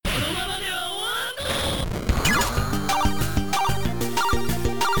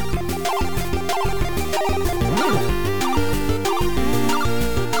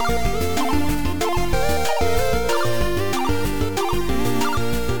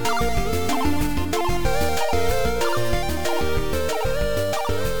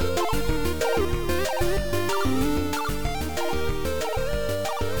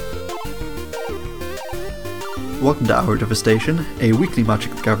welcome to Our Devastation, a weekly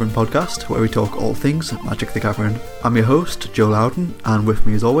Magic the Gathering podcast where we talk all things Magic the Gathering. I'm your host, Joe Loudon, and with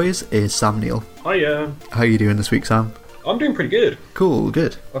me as always is Sam Neal. Hiya. How are you doing this week, Sam? I'm doing pretty good. Cool,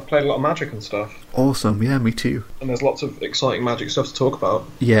 good. I've played a lot of Magic and stuff. Awesome, yeah, me too. And there's lots of exciting Magic stuff to talk about.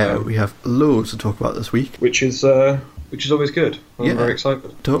 Yeah, we have loads to talk about this week. Which is always good. I'm very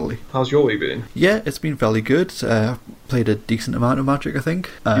excited. Totally. How's your week been? Yeah, it's been fairly good. Played a decent amount of Magic, I think.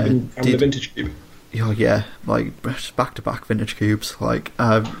 You've been having the Vintage Cube? Oh yeah, like back-to-back Vintage Cubes. Like,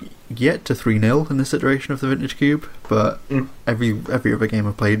 yet to 3-0 in this iteration of the Vintage Cube, but every other game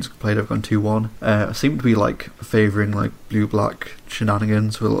I've played, I've gone 2-1. I seem to be like favouring like blue-black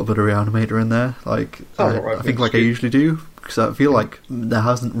shenanigans with a little bit of Reanimator in there. Like, I think like I usually do. Because I feel like there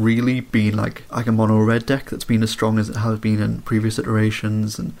hasn't really been like a mono red deck that's been as strong as it has been in previous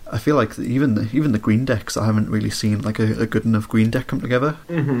iterations, and I feel like even the green decks, I haven't really seen like a good enough green deck come together.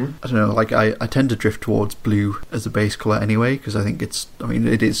 I don't know, like I tend to drift towards blue as a base colour anyway, because I think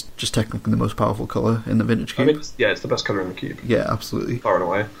it is just technically the most powerful colour in the Vintage Cube. It's the best colour in the cube. Yeah, absolutely. Far and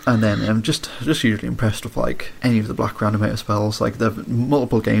away. And then I'm just usually impressed with like any of the black Reanimator spells. Like there have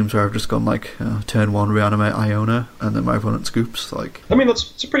multiple games where I've just gone like turn 1 Reanimate Iona, and then my opponent scoops. Like, I mean,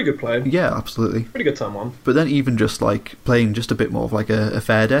 it's a pretty good play. Yeah, absolutely. Pretty good turn 1. But then even just like playing just a bit more of like a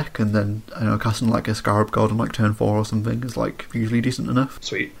fair deck, and then casting like a Scarab God on like turn 4 or something is like usually decent enough.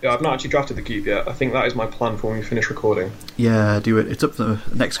 Sweet. Yeah, I've not actually drafted the cube yet. I think that is my plan for when we finish recording. Yeah, do it. It's up for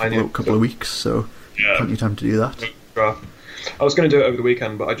the next couple of weeks, so plenty of time to do that. I was going to do it over the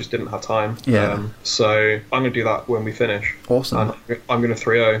weekend, but I just didn't have time. Yeah. So I'm going to do that when we finish. Awesome. And I'm going to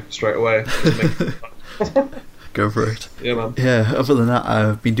 3-0 straight away. Go for it. Yeah, man. Yeah, other than that,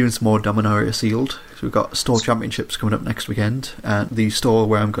 I've been doing some more Dominaria Sealed. So we've got Store Championships coming up next weekend, and the store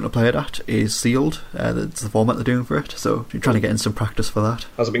where I'm going to play it at is Sealed. That's the format they're doing for it, so I'm trying to get in some practice for that.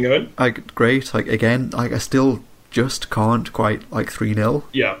 How's it been going? Great. Like, again, I still just can't quite like 3-0.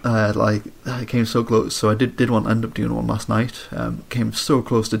 Yeah. I came so close, so I did want to end up doing one last night. Came so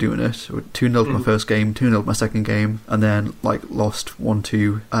close to doing it. 2-0 my first game, 2-0 my second game, and then like lost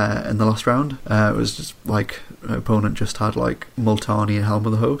 1-2 in the last round. It was just like my opponent just had like Multani and Helm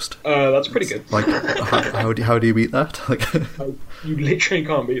of the Host. That's pretty good. Like, how do you beat that? Like, you literally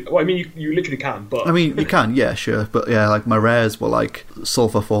can't beat. Well, I mean, you literally can, but I mean, you can, yeah, sure, but yeah, like my rares were like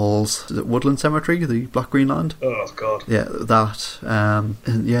Sulphur Falls, is it Woodland Cemetery, the black green land? Oh god. Yeah, that.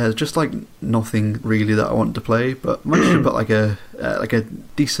 And yeah, just like nothing really that I wanted to play, but managed to put like a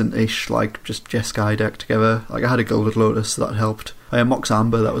decent-ish like just Jeskai deck together. Like I had a Gilded Lotus, so that helped. I had Mox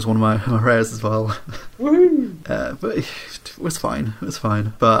Amber, that was one of my rares as well. Woohoo! But it was fine.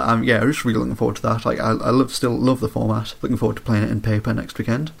 But I'm just really looking forward to that. Like I still love the format. Looking forward to playing it in paper next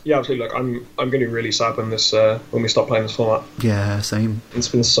weekend. Yeah, absolutely. Like I'm going to be really sad when we stop playing this format. Yeah, same. It's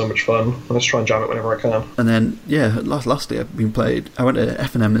been so much fun. I just try and jam it whenever I can. And then lastly I went to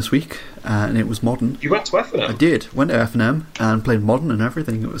FNM this week, and it was Modern. You went to FNM? I did. Went to FNM and played Modern and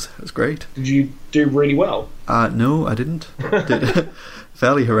everything. It was great. Did you do really well? No, I didn't.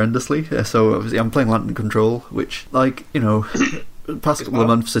 Fairly horrendously. So obviously I'm playing Lantern Control, which, like, past couple of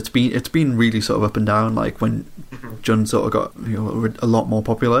months it's been really sort of up and down. Like when Jund sort of got a lot more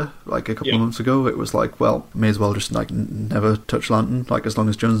popular, like a couple of months ago, it was like, well, may as well just like never touch Lantern, like as long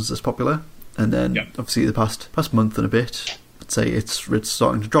as Jund's as popular. And then obviously the past month and a bit, I'd say it's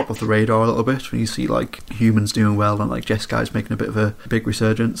starting to drop off the radar a little bit when you see like humans doing well and like Jeskai's making a bit of a big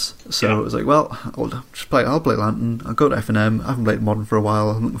resurgence. So it was like, well, I'll play Lantern. I'll go to FNM. I haven't played Modern for a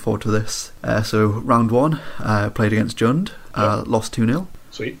while. I'm looking forward to this. So round 1, I played against Jund. Lost 2-0.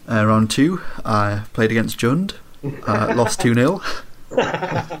 Sweet. Round 2, I played against Jund. Lost 2-0.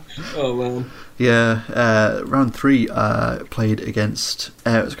 Oh man. Yeah. Round 3, I played against.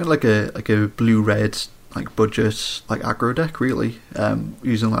 It was kind of like a blue-red like budget like aggro deck, really,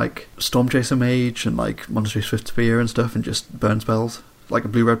 using like Stormchaser Mage and like Monstrous Swift Spear and stuff, and just burn spells. Like a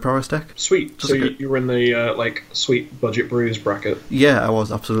blue-red prowess deck. Sweet. Just so you were in the like sweet budget brews bracket. Yeah, I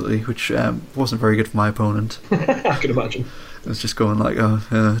was, absolutely, which wasn't very good for my opponent. I can imagine. It was just going like,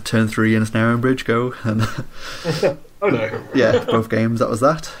 turn 3 in a Snaring Bridge, go, and oh no. Yeah, both games, that was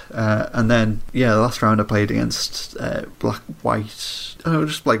that. And then, the last round I played against black-white,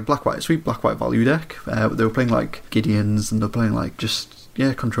 just like black-white, sweet black-white value deck. They were playing like Gideons, and they were playing like just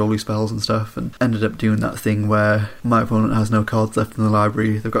control-y spells and stuff, and ended up doing that thing where my opponent has no cards left in the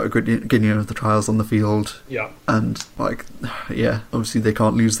library. They've got a Gideon of the Trials on the field. Yeah. And obviously they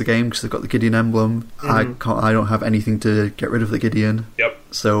can't lose the game because they've got the Gideon emblem. I don't have anything to get rid of the Gideon. Yep.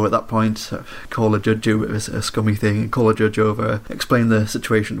 So at that point, call a judge who is a scummy thing, call a judge over, explain the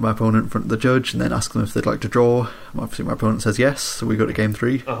situation to my opponent in front of the judge, and then ask them if they'd like to draw. Obviously my opponent says yes, so we go to game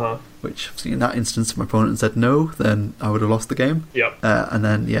 3. Which, obviously in that instance, if my opponent said no, then I would have lost the game. Yep. And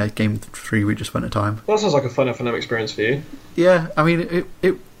then, yeah, game 3 we just went at time. Well, that sounds like a fun FNM experience for you. Yeah, I mean,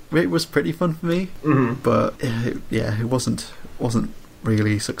 it was pretty fun for me, but it wasn't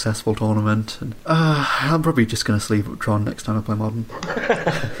really successful tournament. And I'm probably just going to sleeve up Tron next time I play Modern.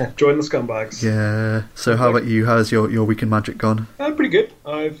 Join the scumbags. Yeah. So how about you? How's your week in Magic gone? Pretty good.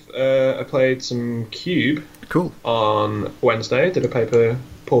 I played some Cube. Cool. On Wednesday, did a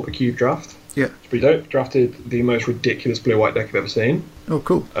Pauper Cube draft. Yeah. It's pretty dope. Drafted the most ridiculous blue-white deck I've ever seen. Oh,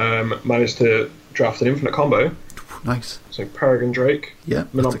 cool. Managed to draft an infinite combo. Nice. So Peregrine Drake, yeah,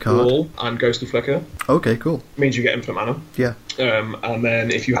 that's a card. Wall, and Ghostly Flicker. Okay, cool. Means you get infinite mana. Yeah. And then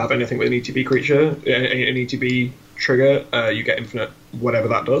if you have anything with an ETB creature, an ETB trigger, you get infinite whatever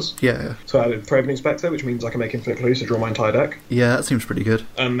that does. Yeah. So I added Thraven Inspector, which means I can make infinite clues to draw my entire deck. Yeah, that seems pretty good.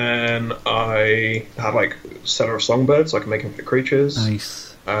 And then I had like Seller of Songbird, so I can make infinite creatures. Nice.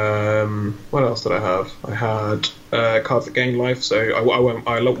 What else did I have? I had cards that gain life, so I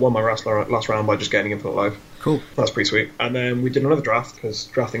won my last round by just getting infinite life. Cool. That's pretty sweet. And then we did another draft, because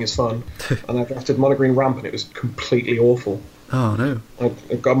drafting is fun, and I drafted Mono Green Ramp, and it was completely awful. Oh, no.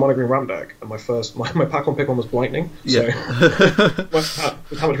 I got a Mono Green Ramp deck, and my pack on pick one was Blightning, so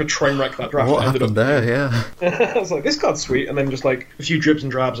how much of a train wreck that draft what ended happened up there, yeah. I was like, this card's sweet, and then just like a few dribs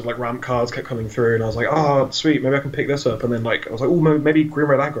and drabs of like ramp cards kept coming through, and I was like, oh, sweet, maybe I can pick this up, and then like I was like, oh, maybe green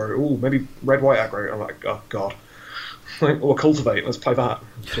red aggro, oh, maybe red white aggro, and I'm like, oh god, or cultivate, let's play that.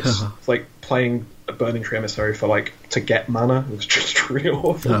 Just it's like playing a Burning Tree Emissary for like to get mana. It was just really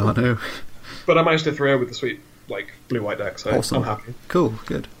awful. Oh no. But I managed to throw with the sweet like blue-white deck, so awesome. I'm happy. Cool,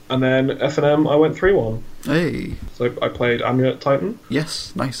 good. And then FNM, I went 3-1. Hey. So I played Amulet Titan.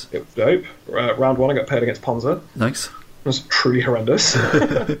 Yes, nice. It was dope. Round 1, I got paired against Ponza. Nice. It was truly horrendous.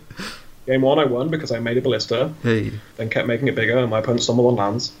 Game 1, I won because I made a ballista. Hey. Then kept making it bigger, and my opponent stumbled on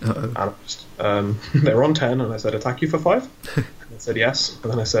lands. And they were on 10, and I said, attack you for 5. And they said yes.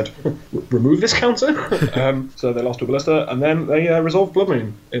 And then I said, remove this counter. So they lost to a ballista, and then they resolved Blood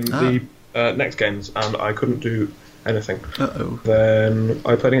Moon in the next games, and I couldn't do anything. Then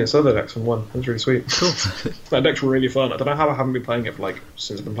I played against other decks and won. It was really sweet. Cool. That deck's really fun. I don't know how I haven't been playing it for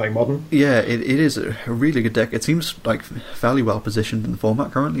since I've been playing Modern. Yeah, it is a really good deck. It seems like fairly well positioned in the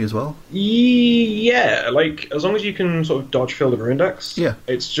format currently as well. Yeah, like as long as you can sort of dodge Field of Ruin decks. Yeah.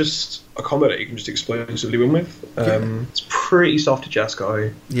 It's just a combo that you can just explosively win with. It's pretty soft to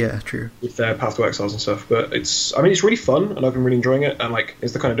Jeskai. Yeah, true. With their Path to Exiles and stuff, but it's really fun, and I've been really enjoying it, and like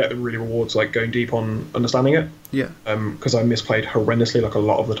it's the kind of deck that really rewards like going deep on understanding it. Yeah. Because I misplayed horrendously like a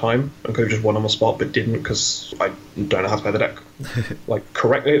lot of the time, and could have just won on the spot, but didn't because I don't know how to play the deck like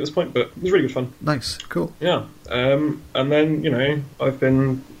correctly at this point. But it was really good fun. Nice, cool. Yeah. And then I've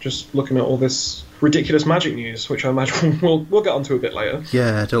been just looking at all this ridiculous Magic news, which I imagine we'll get onto a bit later.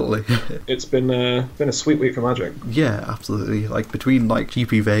 Yeah, totally. It's been a sweet week for Magic. Yeah, absolutely. Like between like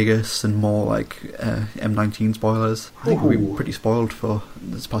GP Vegas and more like M19 spoilers, I think we've been pretty spoiled for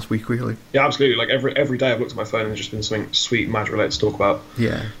this past week, really. Yeah, absolutely. Like every day I've looked at my phone and there's just been something sweet Magic related to talk about.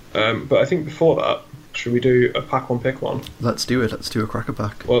 Yeah. But I think before that, should we do a pack one pick one? Let's do it. Let's do a cracker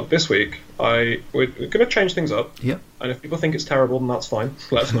pack. Well, this week we're going to change things up. Yeah. And if people think it's terrible, then that's fine.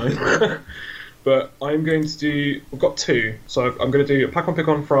 Let us know. But I'm going to do... We've got 2. So I'm going to do a pack one pick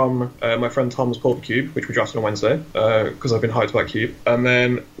one from my friend Tom's Pauper Cube, which we drafted on Wednesday, because I've been hyped about Cube. And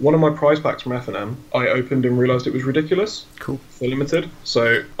then one of my prize packs from FNM, I opened and realised it was ridiculous. Cool. For limited.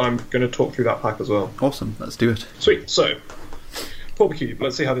 So I'm going to talk through that pack as well. Awesome. Let's do it. Sweet. So, Pauper Cube.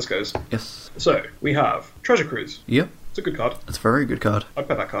 Let's see how this goes. Yes. So, we have Treasure Cruise. Yep. It's a good card. It's a very good card. I'd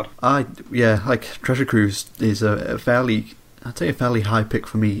play that card. Like Treasure Cruise is a fairly high pick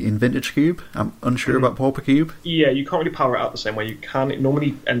for me in Vintage Cube. I'm unsure about Pauper Cube. Yeah, you can't really power it out the same way you can. It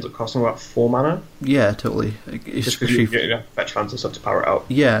normally ends up costing about 4 mana. Yeah, totally. Just because you get fetch lands and stuff to power it out.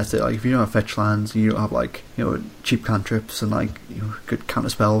 Yeah, so like if you don't have fetch lands, you don't have like cheap cantrips and like good counter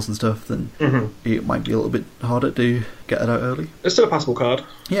spells and stuff, then it might be a little bit harder to get it out early. It's still a passable card.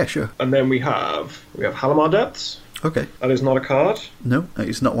 Yeah, sure. And then we have Halimar Depths. Okay. That is not a card. No,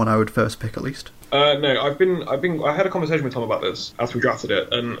 it's not one I would first pick at least. No, I had a conversation with Tom about this after we drafted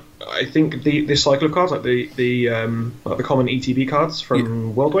it, and I think this cycle of cards, like the common ETB cards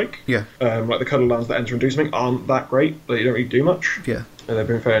from Worldwake, like the Cuddle lands that enter and do something, aren't that great. They don't really do much. Yeah. And they've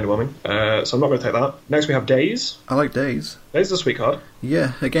been very underwhelming. So I'm not going to take that. Next we have Days. I like Days. Days is a sweet card.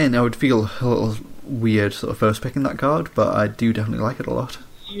 Yeah, again, I would feel a little weird sort of first picking that card, but I do definitely like it a lot.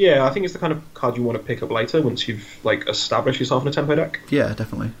 Yeah, I think it's the kind of card you want to pick up later once you've like established yourself in a tempo deck. Yeah,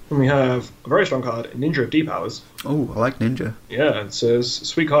 definitely. And we have a very strong card, Ninja of D-Powers. Oh, I like Ninja. Yeah, it's a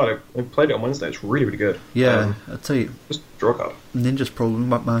sweet card. I played it on Wednesday. It's really, really good. Yeah, I'd say just draw a card. Ninja's probably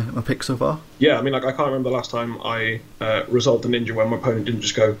my pick so far. Yeah, I mean, like I can't remember the last time I resolved a Ninja when my opponent didn't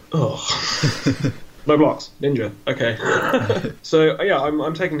just go, oh. No blocks, Ninja. Okay. So yeah,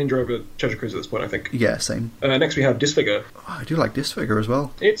 I'm taking Ninja over Treasure Cruise at this point, I think. Yeah, same. Next we have Disfigure. Oh, I do like Disfigure as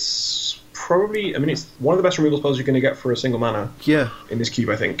well. It's probably, I mean, it's one of the best removal spells you're going to get for a single mana. Yeah. In this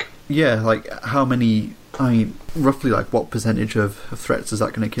cube, I think. Yeah, like how many? I mean, roughly like what percentage of threats is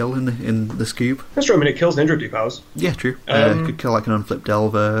that going to kill in this cube? That's true. I mean, it kills Ninja of D-Powers. Yeah, true. It could kill like an unflipped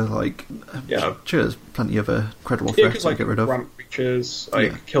Delver. Like, yeah, sure. There's plenty of credible threats to get rid of. Ramp creatures,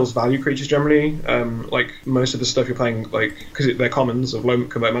 kills value creatures generally. Like most of the stuff you're playing, like because they're commons of low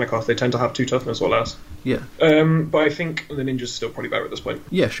convert mana cost, they tend to have 2 toughness or less. Yeah. But I think the Ninja's still probably better at this point.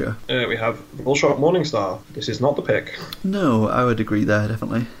 Yeah, sure. We have the Bullshot Morningstar. This is not the pick. No, I would agree there,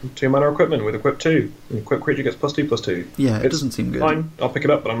 definitely. 2 mana equipment with equip 2. An equip creature gets +2/+2. Yeah, it doesn't seem good. Fine, I'll pick it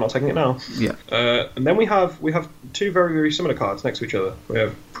up, but I'm not taking it now. Yeah. And then we have 2 very, very similar cards next to each other. We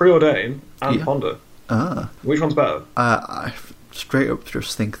have Preordain and Ponder. Ah. Which one's better? I straight up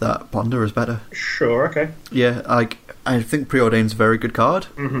just think that Ponder is better. Sure, okay. Yeah, like I think Preordain's a very good card.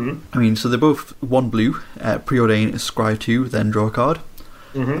 Mm-hmm. I mean, so they're both 1 blue. Preordain is scry 2, then draw a card.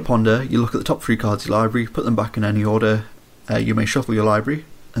 Mm-hmm. Ponder, you look at the top 3 cards of your library, put them back in any order. You may shuffle your library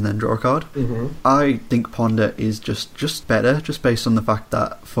and then draw a card. Mm-hmm. I think Ponder is just better, just based on the fact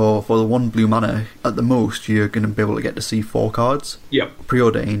that for the 1 blue mana, at the most you're going to be able to get to see 4 cards. Yep.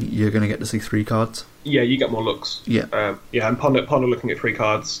 Preordain, you're going to get to see 3 cards. Yeah, you get more looks. Yeah. And Ponder looking at 3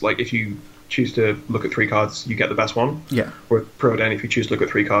 cards, like if you choose to look at 3 cards, you get the best one. Yeah. With Preordain, if you choose to look at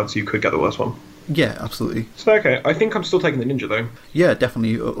 3 cards, you could get the worst one. Yeah, absolutely. So okay, I think I'm still taking the Ninja though. Yeah,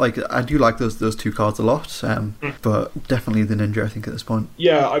 definitely. Like I do like those 2 cards a lot, but definitely the Ninja, I think, at this point.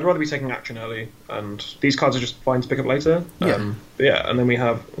 Yeah, I'd rather be taking action early, and these cards are just fine to pick up later. Yeah. And then we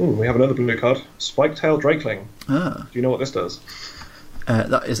have another blue card, Spiketail Drakeling. Ah. Do you know what this does?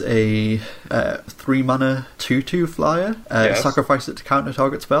 That is a 3 mana 2/2 flyer. Yes. Sacrifice it to counter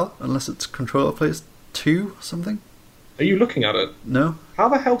target spell, unless its controller plays 2 or something. Are you looking at it? No. How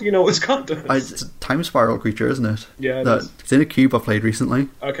the hell do you know what this card does? It's a time spiral creature, isn't it? Yeah, it is. It's in a cube I played recently.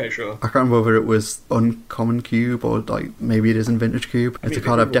 Okay, sure. I can't remember whether it was Uncommon Cube or like maybe it is in Vintage Cube. It's a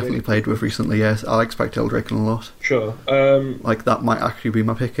card I've definitely played with recently, yes. I like Spiketail Drakeling a lot. Sure. Like that might actually be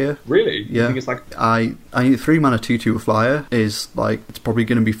my pick here. Really? Yeah. You think it's like... I 3 mana 2/2 flyer is like, it's probably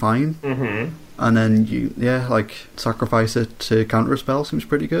going to be fine. Mm-hmm. And then you, sacrifice it to counter a spell seems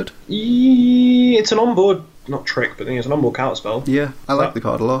pretty good. It's an onboard, not trick, but it's an onboard counter spell. Yeah, I like the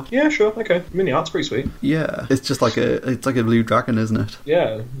card a lot. Yeah, sure, okay. I mean, the art's pretty sweet. Yeah, it's just like a blue dragon, isn't it?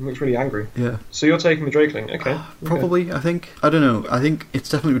 Yeah, it looks really angry. Yeah. So you're taking the Drakeling, okay. Probably, I think. I don't know. I think it's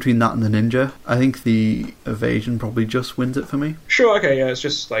definitely between that and the Ninja. I think the Evasion probably just wins it for me. Sure, okay, yeah, it's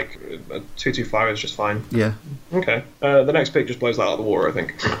just like a 2/2 flyer is just fine. Yeah. Okay. The next pick just blows that out of the water, I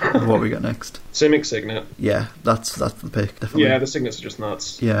think. What we got next? Simic Signet. Yeah, that's the pick, definitely. Yeah, the Signets are just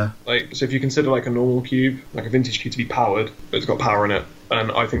nuts. Yeah. Like, so if you consider like a normal cube, like a vintage cube to be powered, but it's got power in it,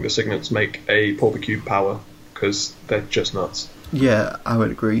 and I think the Signets make a Pauper cube power, because they're just nuts. Yeah, I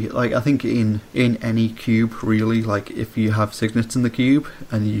would agree. Like, I think in any cube, really, like, if you have Signets in the cube,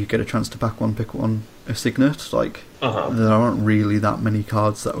 and you get a chance to pick one a Signet, like, there aren't really that many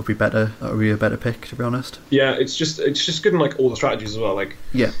cards that would be better, that would be a better pick, to be honest. Yeah, it's just good in, like, all the strategies as well, like...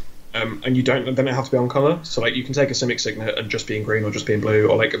 Yeah. And you don't have to be on colour, so like you can take a Simic Signet and just be in green or just be in blue,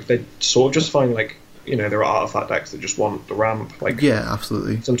 or like they sort of just find like, you know, there are artifact decks that just want the ramp. Like, yeah,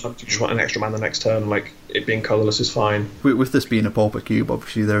 absolutely. Sometimes you just want an extra mana the next turn, like it being colourless is fine. With this being a Pauper cube,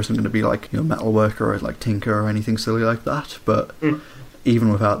 obviously there isn't going to be like, you know, Metalworker or like Tinker or anything silly like that, but even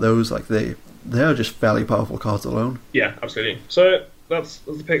without those, like they are just fairly powerful cards alone. Yeah, absolutely. So that's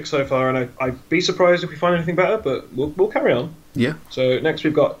the pick so far, and I'd be surprised if we find anything better, but we'll carry on. Yeah. So next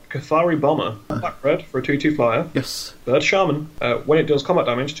we've got Cathari Bomber, black red for a 2/2 flyer. Yes. Bird Shaman. When it deals combat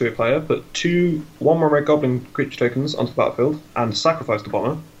damage to a player, put 2 1/1 red goblin creature tokens onto the battlefield and sacrifice the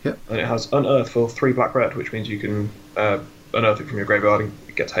bomber. Yep. And it has Unearth for 3 black red, which means you can unearth it from your graveyard and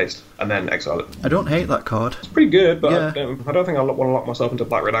it gets haste, and then exile it. I don't hate that card. It's pretty good, but yeah. I don't think I want to lock myself into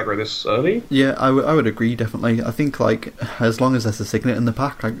black red aggro this early. Yeah, I would agree, definitely. I think, like, as long as there's a Signet in the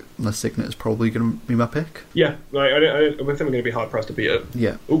pack, like, the Signet is probably going to be my pick. Yeah, I think we're going to be hard pressed to beat it.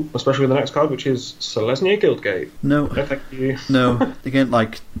 Yeah. Ooh, especially with the next card, which is Selesnya Guildgate. No. No, thank you. No. Again,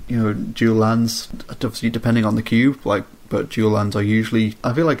 like, you know, dual lands, obviously depending on the cube, like, but dual lands are usually...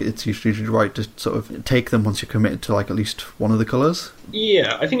 I feel like it's usually right to sort of take them once you're committed to, like, at least one of the colours.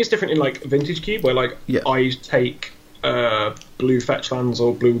 Yeah, I think it's different in, like, Vintage Cube, where, like, I take blue fetch lands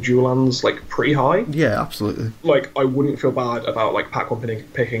or blue dual lands, like, pretty high. Yeah, absolutely. Like, I wouldn't feel bad about, like, pack one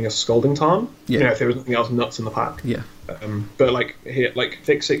picking a Scalding Tarn, Yeah. you know, if there was nothing else nuts in the pack. Yeah. But like here, like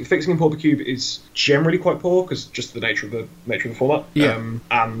fixing in Pauper Cube is generally quite poor because just the nature of the format. Yeah.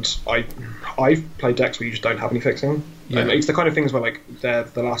 And I've played decks where you just don't have any fixing. Yeah. And it's the kind of things where like they're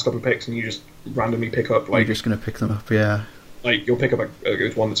the last couple of picks and you just randomly pick up like You're just going to pick them up, yeah. Like you'll pick up a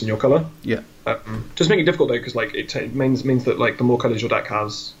good one that's in your color. Yeah. Just make it difficult though because like it means that like the more colors your deck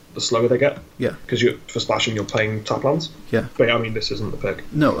has, the slower they get. Yeah. Because for splashing you're playing tap lands. Yeah. But yeah, I mean this isn't the pick.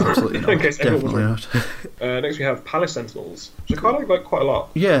 No, absolutely not. In case Definitely not. Next we have Palace Sentinels, which I kind of like quite a lot.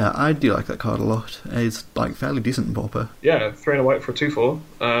 Yeah, I do like that card a lot. It's like fairly decent in Pauper. Yeah, 3 and a white for a 2/4,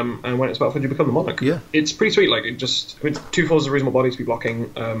 and when it's battlefield, you become the Monarch. Yeah. It's pretty sweet. Like, 2/4 is a reasonable body to be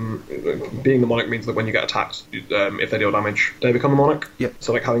blocking. Being the Monarch means that when you get attacked, if they deal damage, they become the Monarch. Yeah.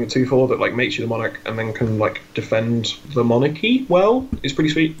 So, like, having a 2/4 that, like, makes you the Monarch and then can, like, defend the monarchy well is pretty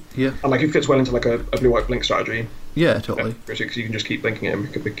sweet. Yeah. And, like, it fits well into, like, a blue-white blink strategy. Yeah, totally. Because you can just keep blinking it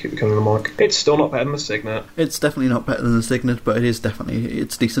and keep becoming the Monarch. It's still not better than the Signet. It's definitely not better than the Signet, but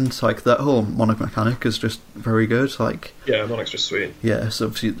it's decent. Like, that whole Monarch mechanic is just very good. Like, yeah, Monarch's just sweet. Yeah, so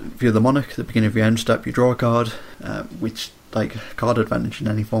if you're the Monarch, at the beginning of your end step, you draw a card, which, like, card advantage in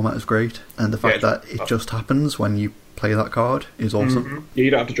any format is great. And the fact that it just happens when you play that card is awesome. Mm-hmm. Yeah, you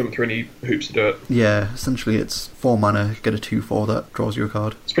don't have to jump through any hoops to do it. Yeah, essentially it's 4 mana, get a 2/4 that draws you a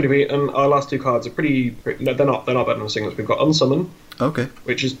card. It's pretty neat, and our last two cards are pretty no, they're not better than the Signets. We've got Unsummon, Okay.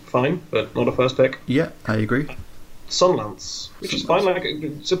 which is fine, but not a first pick. Yeah, I agree. Sunlance, which is fine, like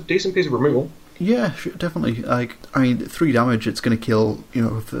it's a decent piece of removal. Yeah, sure, definitely. Like, I mean, 3 damage, it's going to kill, you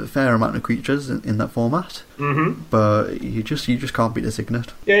know, a fair amount of creatures in that format. Mm-hmm. But you just can't beat a Signet.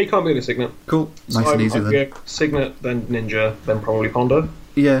 Yeah, you can't beat a Signet. Cool, nice and easy then. Yeah, Signet, then Ninja, then probably Ponder.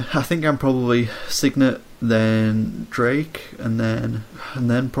 Yeah, I think I'm probably Signet, then Drake, and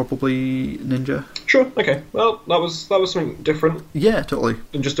then probably Ninja. Sure, okay. Well, that was something different Yeah, totally.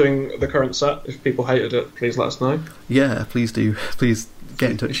 than just doing the current set. If people hated it, please let us know. Yeah, please do. Please get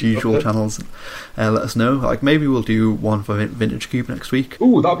in touch usual channels. Let us know. Like, maybe we'll do one for Vintage Cube next week.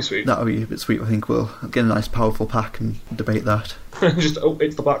 Ooh, that'd be sweet. That'll be a bit sweet. I think we'll get a nice powerful pack and debate that. Just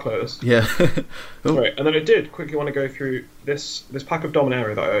it's the Black Lotus. Yeah. Oh. Right, and then I did quickly want to go through this pack of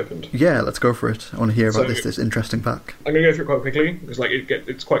Dominaria that I opened. Yeah, let's go for it. I want to hear about So- this interesting pack. I'm going to go through it quite quickly because like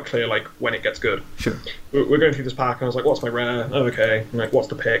it's quite clear like when it gets good. Sure. We're going through this pack and I was like, what's my rare? Oh, okay. And, like, what's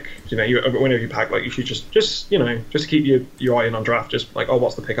the pick? You know, whenever you pack, like you should just you know just keep your eye in on draft. Just like, oh,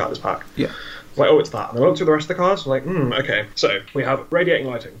 what's the pick out of this pack? Yeah. It's like, oh, it's that. And I looked through the rest of the cards. I'm like, okay. So we have Radiating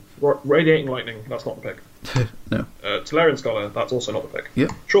Lightning. That's not the pick. No. Tolarian Scholar. That's also not the pick. Yeah.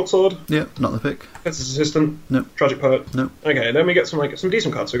 Short Sword. Yeah, not the pick. Fence's Assistant. No. Tragic Poet. No. Okay. Then we get some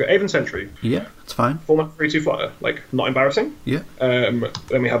decent cards. So we got Avon Sentry. Yeah, it's fine. Format 3/2 flyer. Like, not embarrassing. Yeah. Then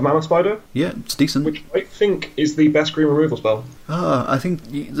we have Mammoth Spider, Yeah, it's decent. which I think is the best green removal spell. I think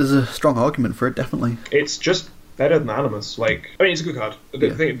there's a strong argument for it, definitely. It's just better than Animus. Like, I mean, it's a good card. The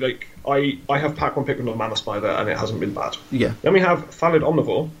Yeah. thing, like, I have pack one pick with Mammoth Spider, and it hasn't been bad. Yeah, Then we have Thallid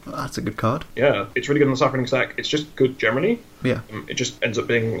Omnivore. that's a good card. Yeah, it's really good in the Suffering deck. It's just good generally. Yeah. It just ends up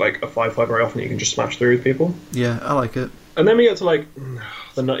being like a 5/5 very often. You can just smash through with people. Yeah, I like it. And then we get to like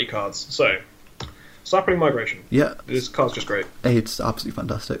the nutty cards. So, Sapling Migration. Yeah, This card's just great. it's absolutely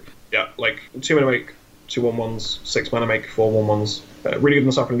fantastic. Yeah, like 2 mana make 2/1/1s, 6 mana make 4/1/1s. Really good in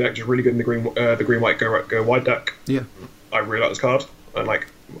the Sapling deck. Just really good in the green white go wide deck. Yeah. I really like this card, and like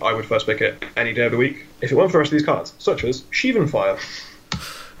I would first pick it any day of the week if it weren't for the rest of these cards, such as Sheevan Fire.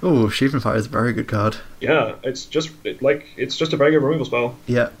 Oh, Sheevan Fire is a very good card. Yeah, it's just a very good removal spell.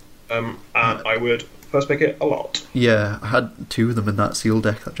 Yeah. And I would first pick it a lot. Yeah, I had 2 of them in that seal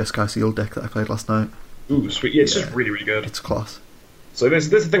deck, that Jeskai seal deck that I played last night. Ooh, sweet! Yeah, it's just really, really good. It's class. So this is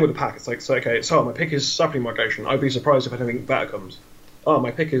the thing with the pack. It's like, so my pick is Sapling Migration. I'd be surprised if anything better comes. Oh,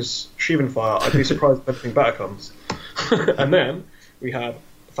 my pick is Sheevan Fire. I'd be surprised if anything better comes. And then we have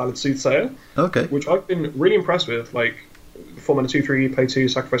Thallid Soothsayer, Okay. which I've been really impressed with. Like 4 mana 2/3, play 2,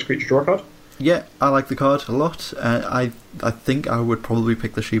 sacrifice creature, draw a card. Yeah, I like the card a lot. I think I would probably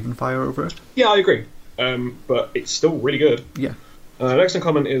pick the Sheevan Fire over it. Yeah, I agree. But it's still really good. Yeah. Next in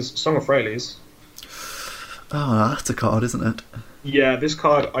common is Song of Freyalise. Oh, that's a card, isn't it? Yeah, this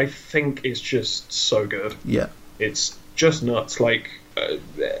card I think is just so good. Yeah. It's just nuts. Like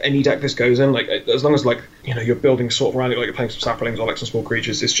any deck this goes in, like as long as like you're building sort of around it, like you're playing some saplings or like some small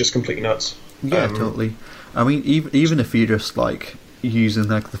creatures, it's just completely nuts. Yeah, totally. I mean, even if you just like using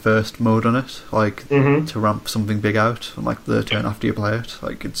like the first mode on it, like Mhm. to ramp something big out, and like the turn after you play it,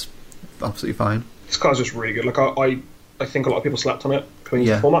 like it's absolutely fine. This card's just really good. Like I think a lot of people slept on it coming into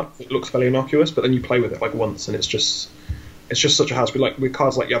Yeah. the format. It looks fairly innocuous, but then you play with it like once, and it's just such a house. Like with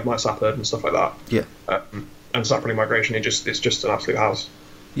cards like you have Night Sapphire and stuff like that, Yeah, and Sapphire Migration, it's just an absolute house.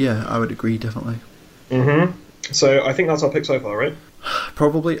 yeah, I would agree definitely. So I think that's our pick so far, right?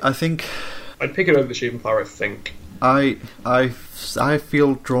 Probably, I think I'd pick it over the Sheevan Flower, I think. I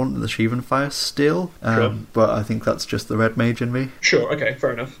feel drawn to the Sheevan Fire still, Sure. but I think that's just the red mage in me. Sure, okay,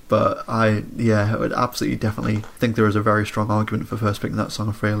 fair enough. But I would absolutely definitely think there is a very strong argument for first picking that Song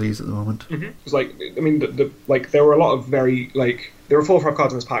of Freyalise at the moment. Because, like, I mean, there were a lot of very, like, there were 4 or 5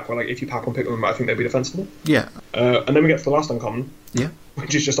 cards in this pack where, like, if you pack one, pick them, I think they'd be defensible. Yeah, And then we get to the last uncommon, yeah.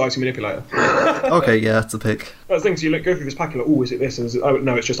 which is just Icy Manipulator. Okay, yeah, that's the pick. That's the thing, so you go through this pack, you're like, oh, is it this? And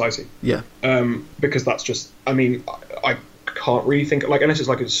no, it's just Icy. Yeah, Because that's just, I mean, I can't really think, like, unless it's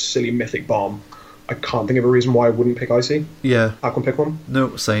like a silly mythic bomb, I can't think of a reason why I wouldn't pick Icy. yeah. I can pick one.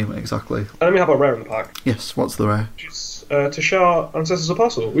 No, same, exactly. And then we have our rare in the pack, Yes, what's the rare? which is Tashar Ancestors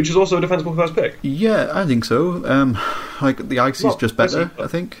Apostle, which is also a defensible first pick. Yeah, I think so. Like the Icy's Not just better, Icy, but- I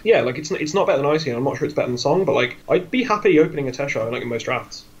think. Yeah, like, it's not better than Icy, and I'm not sure it's better than Song, but, like, I'd be happy opening a Teshar, like, in most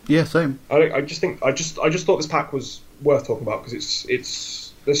drafts. Yeah, same. I just thought this pack was worth talking about, because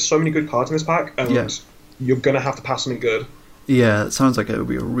there's so many good cards in this pack, and Yeah. you're going to have to pass something good. Yeah, it sounds like it would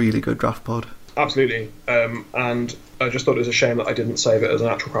be a really good draft pod. Absolutely. And I just thought it was a shame that I didn't save it as an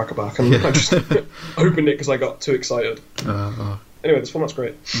actual cracker pack, and Yeah. I just opened it because I got too excited. Anyway, this format's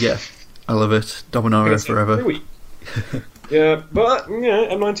great. Yeah, I love it. Dominaria It's every forever. week. Yeah, but yeah,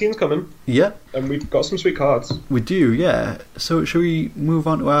 M19's coming, Yeah, and we've got some sweet cards. we do, yeah. So should we move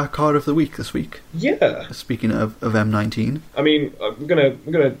on to our card of the week this week? Yeah. Speaking of M19. I mean, I'm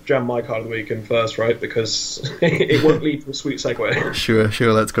gonna jam my card of the week in first, right? Because it won't lead to a sweet segue.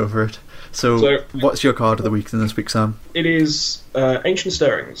 Sure, let's go for it. So what's your card of the week then this week, Sam? It is Ancient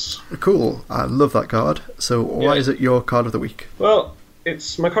Stirrings. Cool, I love that card. So why Yeah. is it your card of the week? Well,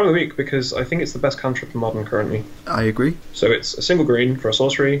 it's my card of the week because I think it's the best cantrip in Modern currently. I agree. So it's a single green for a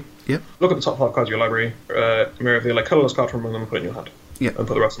sorcery. Yep. Look at the top 5 cards of your library. Mirror the colourless card from among them, put it in your hand. Yep. And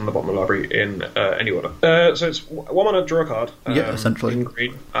put the rest on the bottom of the library in any order. So it's 1 mana, draw a card. Yeah, essentially. In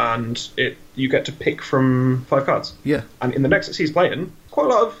green, and you get to pick from 5 cards. Yeah. And in the decks it sees playing, quite a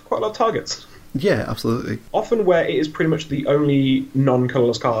lot of targets. Yeah, absolutely. Often where it is pretty much the only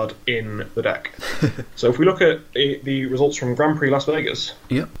non-colourless card in the deck. So if we look at the results from Grand Prix Las Vegas,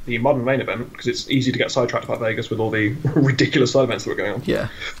 Yep. the modern main event, because it's easy to get sidetracked about Vegas with all the ridiculous side events that were going on. Yeah.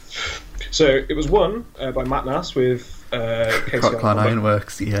 So it was won by Matt Nass with KCI. Clan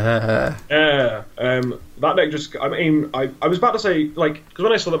Ironworks, yeah. Yeah, that deck just. I mean, I was about to say, like, because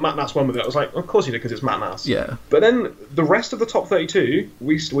when I saw that Matt Nass won with it, I was like, of course he did, because it's Matt Nass. Yeah. But then the rest of the top 32,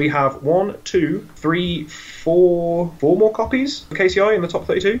 we have 1, 2, 3, 4 more copies of KCI in the top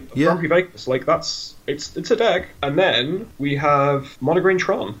 32. Of Yeah. Grand Prix Vegas. Like, it's a deck. And then we have Monogreen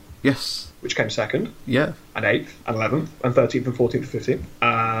Tron, Yes. which came second, Yeah. and 8th, and 11th, and 13th, and 14th, and 15th.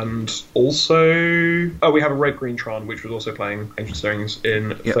 And also... Oh, we have a Red-Green Tron, which was also playing Ancient Stirrings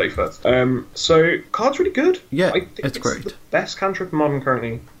in Yep. 31st. So, card's really good. Yeah, I think it's great. the best cantrip in Modern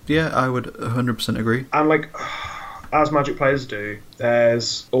currently. Yeah, I would 100% agree. And, like, as Magic players do,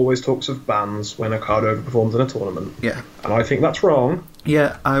 there's always talks of bans when a card overperforms in a tournament. Yeah. And I think that's wrong.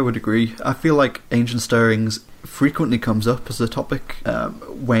 Yeah, I would agree. I feel like Ancient Stirrings frequently comes up as a topic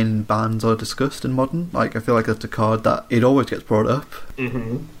when bans are discussed in Modern. Like, I feel like that's a card that it always gets brought up.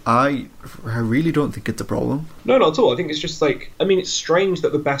 Mm-hmm. I really don't think it's a problem. No, not at all. I think it's just like... I mean, it's strange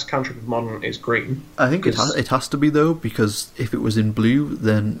that the best cantrip of Modern is green. I think it Because- has to be, though, because if it was in blue,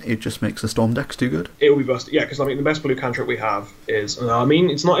 then it just makes the Storm decks too good. It will be busted. Yeah, because I mean, the best blue cantrip we have is... I mean,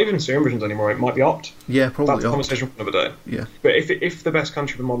 it's not even Serum Visions anymore. It might be Opt. Yeah, probably. That's a Opt. conversation for another day. Yeah. But if the best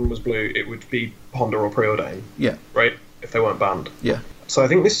cantrip in Modern was blue, it would be Ponder or Preordain, Yeah. right? If they weren't banned. Yeah. So I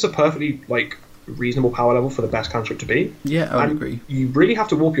think this is a perfectly, like, reasonable power level for the best cantrip to be. Yeah, I would And agree. you really have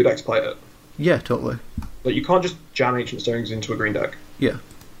to warp your deck to play it. Yeah, totally. Like, you can't just jam Ancient Stirrings into a green deck. Yeah.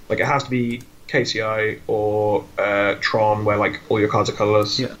 Like, it has to be KCI or Tron, where, like, all your cards are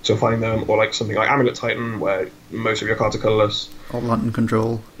colourless. Yeah. So finding them, or, like, something like Amulet Titan, where most of your cards are colourless. Or Lantern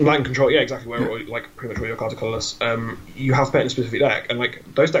Control. Light Control, yeah, exactly, where, like, pretty much all your cards are colourless. You have to bet in a specific deck, and, like,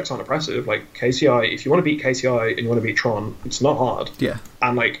 those decks aren't oppressive. Like, KCI, if you want to beat KCI and you want to beat Tron, it's not hard. Yeah.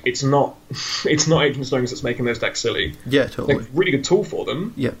 And, like, it's not Ancient Stirrings that's making those decks silly. Yeah, Like, totally. really good tool for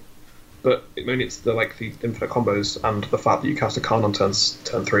them, Yeah. but I mean, it's the infinite combos and the fact that you cast a Khan on turn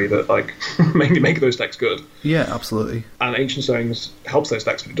 3 that like make those decks good. Yeah, absolutely. And Ancient Stirrings helps those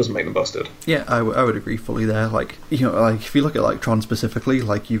decks, but it doesn't make them busted. Yeah, I would agree fully there. Like, you know, like if you look at like Tron specifically,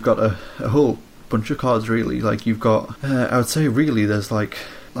 like you've got a whole bunch of cards really. Like you've got, I would say really, there's like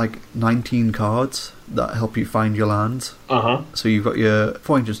 19 cards that help you find your lands. So you've got your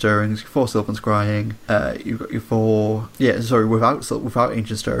 4 Ancient Stirrings, 4 Sylvan Scrying, you've got your 4... Yeah, sorry, without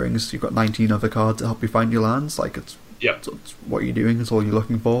Ancient Stirrings, you've got 19 other cards that help you find your lands. Like, it's what you're doing, it's all you're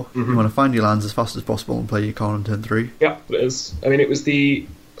looking for. You want to find your lands as fast as possible and play your card on turn 3. Yeah, it is. I mean, it was the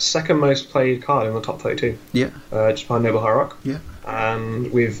second most played card in the top 32. Yeah. Just behind Noble Hierarch. Yeah.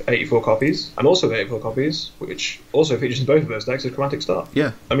 And with 84 copies, and also the 84 copies, which also features in both of those decks, is Chromatic Star.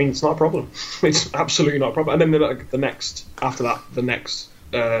 Yeah. I mean, it's not a problem. It's absolutely not a problem. And then the next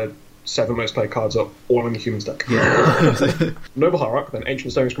 7 most played cards are all in the Humans deck. Yeah. Noble Hierarch, then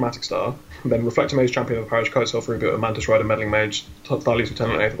Ancient Stirrings, Chromatic Star, then Reflector Mage, Champion of the Parish, Code Soul Rebooter, Mantis Rider, Meddling Mage, Thales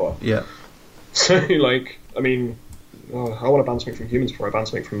Lieutenant, and Aetherbar. Yeah. So, like, I mean, I want to ban something from Humans before I ban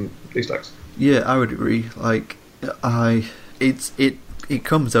something from these decks. Yeah, I would agree. Like, it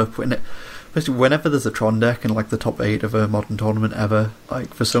comes up especially whenever there's a Tron deck in like the top 8 of a Modern tournament ever.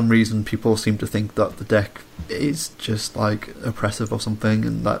 Like, for some reason, people seem to think that the deck is just like oppressive or something,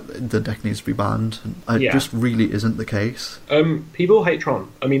 and that the deck needs to be banned. And it just really isn't the case. People hate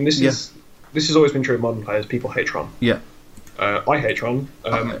Tron. I mean, this has always been true of Modern players. People hate Tron. Yeah. I hate Tron,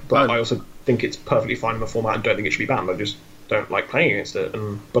 but I also think it's perfectly fine in the format and don't think it should be banned. I just don't like playing against it,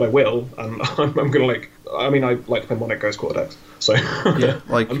 but I will, and I'm gonna like. I mean, I like to play Monarch Ghost Quarter decks, so yeah,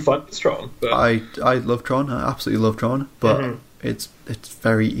 like I'm fine with Tron. But I love Tron. I absolutely love Tron, but it's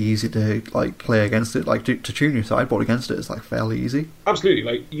very easy to like play against it. Like to tune your sideboard against it is like fairly easy. Absolutely,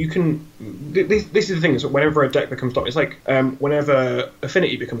 like you can. This is the thing: is that whenever a deck becomes dominant, it's like whenever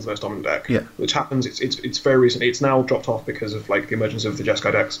Affinity becomes the most dominant deck, which happens. It's very recently. It's now dropped off because of like the emergence of the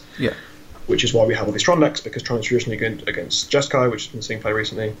Jeskai decks. Yeah. Which is why we have all these Tron decks, because Tron is traditionally good against Jeskai, which has been seeing play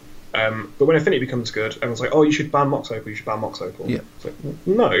recently. But when Affinity becomes good, everyone's like, oh, you should ban Mox Opal, you should ban Mox Opal. Yeah. It's like,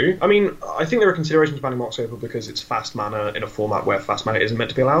 no. I mean, I think there are considerations banning Mox Opal because it's fast mana in a format where fast mana isn't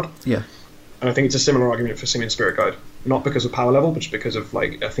meant to be allowed. Yeah. And I think it's a similar argument for Simian Spirit Guide. Not because of power level, but just because of,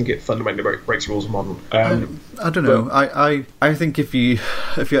 like, I think it fundamentally breaks the rules of Modern. I don't know. I think if you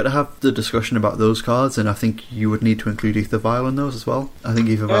had to have the discussion about those cards, then I think you would need to include Aether Vial in those as well. I think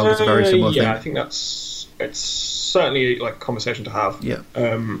Aether Vial is a very similar thing. Yeah, I think it's certainly like a conversation to have. Yeah.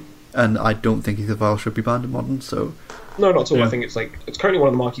 And I don't think Aether Vial should be banned in Modern, so... No, not at all. Yeah. I think it's currently one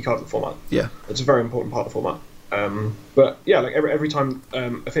of the marquee cards of the format. Yeah. It's a very important part of the format. But yeah, like every time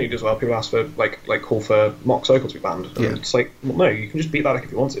Affinity does well, people ask for like call for Mox Opal to be banned. And it's like, well, no, you can just beat that deck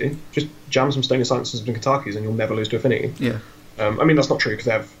if you want to. Just jam some Stony Silencers and Katakis and you'll never lose to Affinity. Yeah. I mean, that's not true because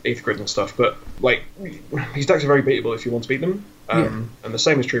they have Aether Grid and stuff, but like these decks are very beatable if you want to beat them. And the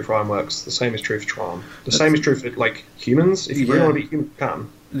same is true for Ironworks. The same is true for Tron. Same is true for like Humans. If you really want to beat Humans, you can.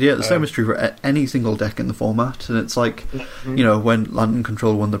 Yeah, the same is true for any single deck in the format. And it's like, you know, when Lantern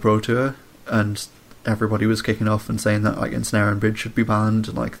Control won the Pro Tour and everybody was kicking off and saying that like Ensnare and Bridge should be banned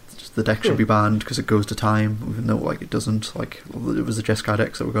and like the deck should be banned because it goes to time, even though like it doesn't. Like it was the Jeskai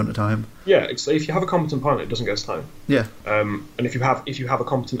decks that were going to time. Yeah, if you have a competent opponent, it doesn't go to time. Yeah. And if you have a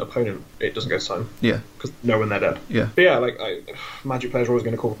competent opponent, it doesn't go to time. Yeah. Because know when they're dead. Yeah. But yeah, like Magic players are always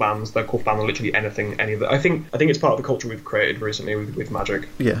going to call for bans. They'll call for bans on literally anything, any of it. I think it's part of the culture we've created recently with Magic.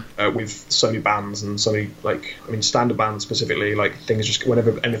 Yeah. With so many bans and so many standard bans specifically, like things just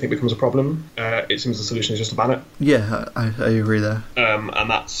whenever anything becomes a problem, it seems the solution is just to ban it. Yeah, I agree there. And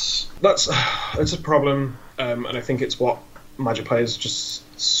that's a problem, and I think it's what Magic players just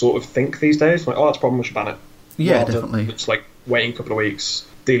sort of think these days. Like, oh, that's a problem, we should ban it. Yeah, rather definitely. It's like waiting a couple of weeks,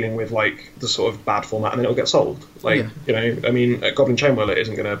 dealing with like the sort of bad format, and then it'll get sold. Like, you know, I mean, Goblin Chainwhirler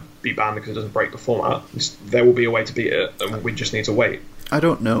isn't going to be banned because it doesn't break the format. There will be a way to beat it, and we just need to wait. I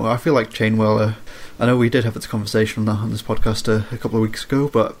don't know. I feel like Chainwhirler. I know we did have this conversation on this podcast a couple of weeks ago,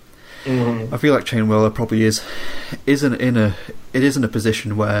 but. I feel like Chainwhirler probably isn't in a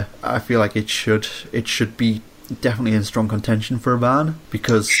position where I feel like it should be definitely in strong contention for a ban,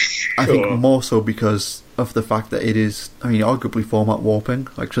 because I think more so because of the fact that it is, I mean, arguably format warping,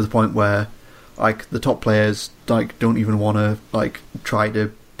 like to the point where like the top players like don't even want to like try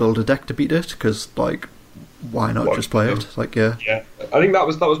to build a deck to beat it, because like why not just play it? Like yeah, I think that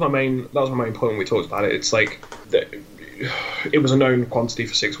was my main point when we talked about it. It's like it was a known quantity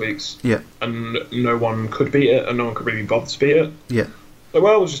for 6 weeks. Yeah. And no one could beat it, and no one could really bother to beat it. Yeah. Like,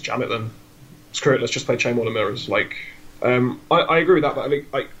 well, we'll just jam it then. Screw it, let's just play Chainwhirler Mirrors. Like, I agree with that, but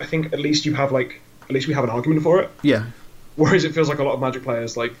I think at least we have an argument for it. Yeah. Whereas it feels like a lot of Magic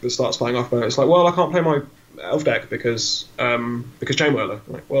players like they start spying off, but it's like, well, I can't play my elf deck because Chain Whirler.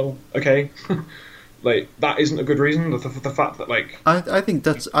 Like, well, okay. Like that isn't a good reason. The fact that like I think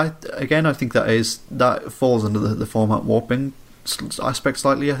that's I think that falls under the format warping aspect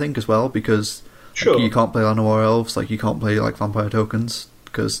slightly. I think as well because sure. Like, you can't play Llanowar Elves, like you can't play like Vampire Tokens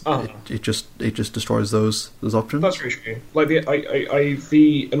because it just destroys those options. That's really true. Like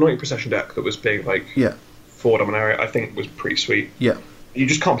the Anointing Procession deck that was big like 4 Dominaria, I think was pretty sweet. Yeah. You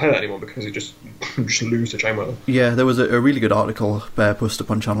just can't play that anymore because you just lose to Chain Whirler. Yeah, there was a really good article posted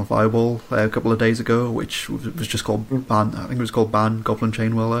up on Channel Fireball a couple of days ago, which was just called Ban. I think it was called Ban Goblin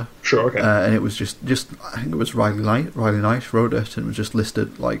Chain Whirler. Sure, okay. And it was just I think it was Riley Knight wrote it, and it was just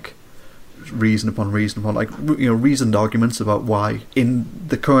listed like reason upon like reasoned arguments about why in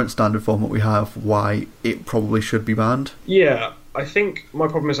the current standard format we have why it probably should be banned. Yeah, I think my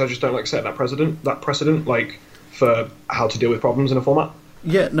problem is I just don't like setting that precedent like for how to deal with problems in a format.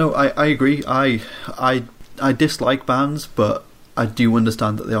 Yeah, no, I agree. I dislike bans, but I do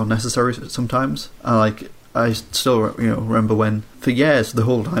understand that they are necessary sometimes. I still remember when for years the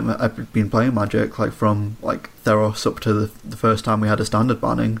whole time I've been playing Magic, like from like Theros up to the first time we had a standard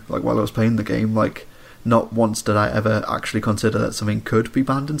banning, like while I was playing the game, like not once did I ever actually consider that something could be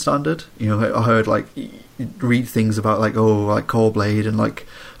banned in standard. I heard like read things about like Core Blade and like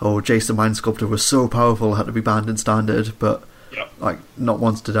Jace the Mind Sculptor was so powerful it had to be banned in standard, but like not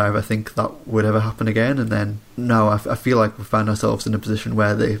once did I ever think that would ever happen again. And then now I feel like we found ourselves in a position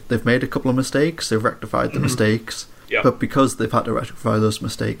where they've made a couple of mistakes, they've rectified the mistakes, but because they've had to rectify those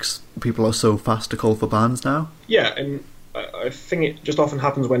mistakes, people are so fast to call for bans now. Yeah, and I think it just often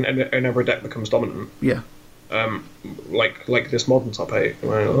happens whenever a deck becomes dominant. Yeah. Like this modern top 8.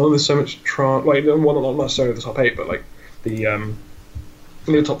 There's so much Tron. Like, well, not necessarily the top 8, but like the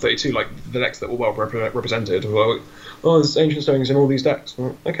top 32, like the decks that were well represented. There's Ancient Stonings in all these decks.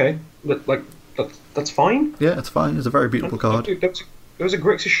 Well, okay, that's fine. Yeah, it's fine. It's a very beautiful card. There was a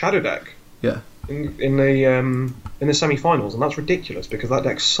Grixis Shadow deck. Yeah. In the semi-finals, and that's ridiculous because that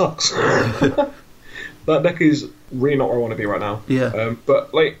deck sucks. That deck is really not where I want to be right now. Yeah.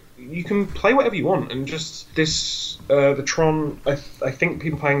 But like, you can play whatever you want, and just the Tron. I think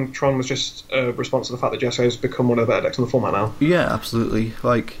people playing Tron was just a response to the fact that Jeskai has become one of the better decks in the format now. Yeah, absolutely.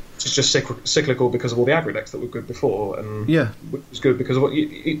 Like, it's just cyclical because of all the aggro decks that were good before, and it was good because of what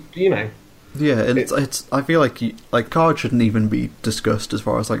you know. Yeah, it's. I feel like cards shouldn't even be discussed as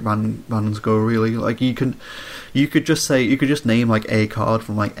far as like bans go. Really, like you could just name like a card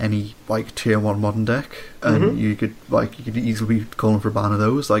from like any like tier 1 modern deck, and you could easily be calling for a ban of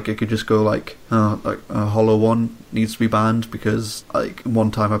those. Like it could just go like a Hollow One needs to be banned because like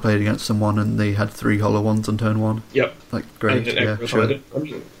one time I played against someone and they had 3 Hollow Ones on turn 1. Yep. Like great. Yeah, sure. I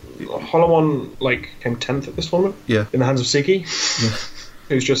mean, Hollow One like came 10th at this tournament. Yeah. In the hands of Siki. Yeah.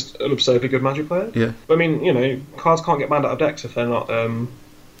 Who's just an absurdly good Magic player. Yeah. But I mean, cards can't get banned out of decks if they're not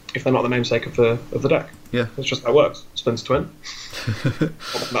the namesake of the deck. Yeah. That's just how it works. Splinter Twin.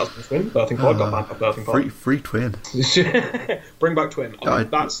 That was Twin. Birthing Pod got banned by Birthing Pod. Free Twin. Bring back Twin.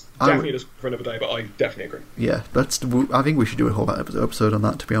 That's definitely just for another day, but I definitely agree. Yeah, I think we should do a whole episode on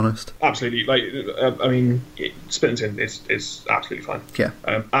that, to be honest. Absolutely. Like, I mean, Splinter Twin is absolutely fine. Yeah.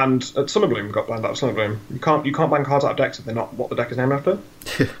 And Summer Bloom got banned out of Summer Bloom. You can't ban cards out of decks if they're not what the deck is named after.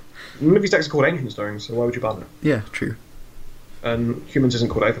 None of these decks are called Ancient Stonings, so why would you ban it? Yeah, true. And Humans isn't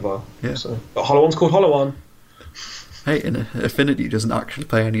called Aethervar. Yeah. So, but Hollow One's called Hollow One. Hey, and Affinity doesn't actually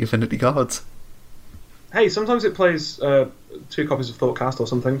play any Affinity cards. Hey, sometimes it plays 2 copies of Thoughtcast or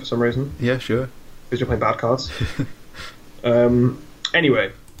something for some reason. Yeah, sure. Because you're playing bad cards.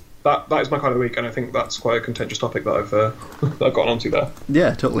 Anyway, that is my card of the week, and I think that's quite a contentious topic that I've gotten onto there.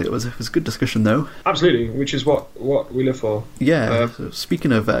 Yeah, totally. It was a good discussion, though. Absolutely, which is what we live for. Yeah. So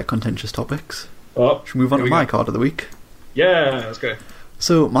speaking of contentious topics, should we move on to my card of the week? Yeah, let's go.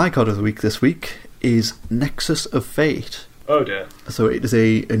 So my card of the week this week is Nexus of Fate. Oh dear. So it is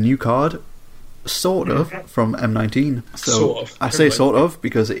a new card, sort of, from M19. So sort of. I say sort of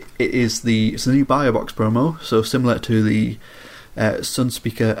because it's the new Biobox promo, so similar to the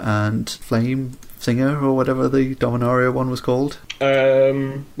Sunspeaker and Flame Singer or whatever the Dominaria one was called.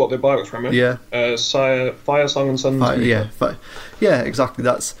 What, the Biobox promo? Yeah. Fire Song and Sun. Yeah, exactly.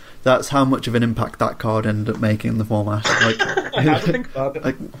 That's how much of an impact that card ended up making in the format. Like, I had to think about it.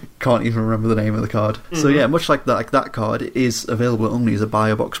 I can't even remember the name of the card. So yeah, much like that card is available only as a buy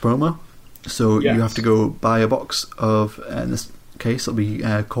a box promo. So you have to go buy a box of, in this case, it'll be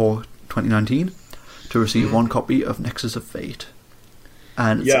Core 2019 to receive 1 copy of Nexus of Fate.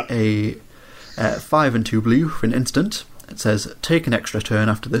 And it's a 5 and 2 blue for an instant. It says, take an extra turn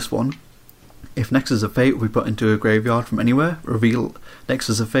after this one. If Nexus of Fate we put into a graveyard from anywhere, reveal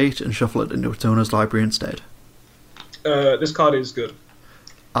Nexus of Fate and shuffle it into its owner's library instead. This card is good.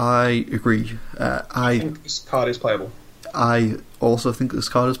 I agree. I think this card is playable. I also think this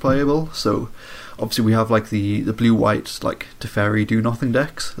card is playable. So obviously we have like the blue-white like Teferi do-nothing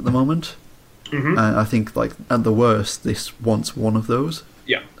decks at the moment. Mm-hmm. And I think like at the worst this wants one of those.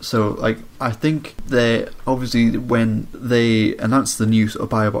 Yeah. So like I think they obviously when they announced the new sort of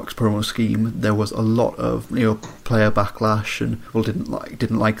buy a box promo scheme, there was a lot of player backlash and people didn't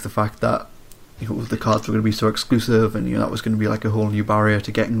like the fact that the cards were going to be so exclusive and that was going to be like a whole new barrier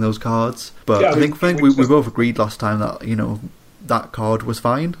to getting those cards. But I think we both agreed last time that that card was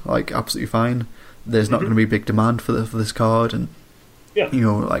fine, like absolutely fine. There's not going to be big demand for this card, and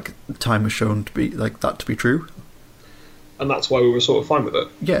like time has shown to be like that to be true. And that's why we were sort of fine with it.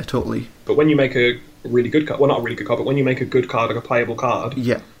 Yeah, totally. But when you make a really good card, well, not a really good card, but when you make a good card, like a playable card,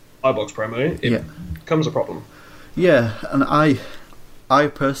 iBox promo, it becomes a problem. Yeah, and I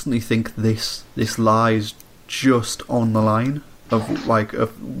personally think this lies just on the line of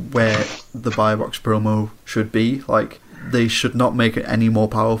where the buy box promo should be. Like, they should not make it any more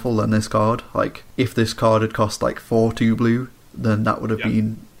powerful than this card. Like, if this card had cost like 4/2 blue, then that would have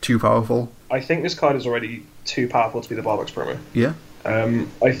been too powerful. I think this card is already too powerful to be the buy box promo. Yeah.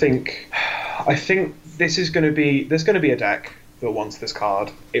 I think this is going to be there's going to be a deck that wants this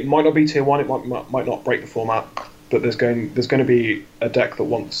card. It might not be tier 1. It might not break the format. But there's going to be a deck that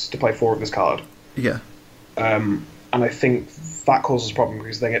wants to play 4 of this card. Yeah. And I think that causes a problem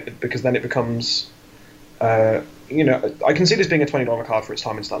because then it becomes, I can see this being a $20 card for its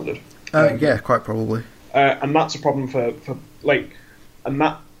time in standard. Yeah, quite probably. And that's a problem for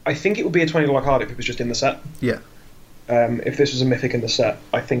I think it would be a $20 card if it was just in the set. Yeah. If this was a mythic in the set,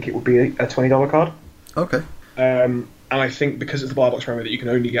 I think it would be a $20 card. Okay. And I think because it's the buy box promo that you can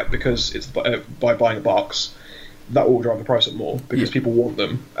only get because it's by buying a box, that will drive the price up more because people want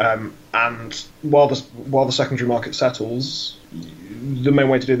them. And while the secondary market settles, the main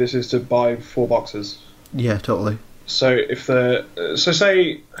way to do this is to buy 4 boxes. Yeah, totally. So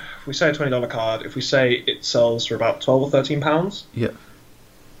say we say a $20 card, if we say it sells for about £12 or £13,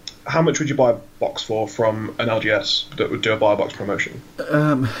 how much would you buy a box for from an LGS that would do a buy box promotion?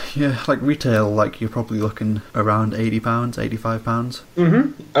 Yeah, like retail, like you're probably looking around £80, £85.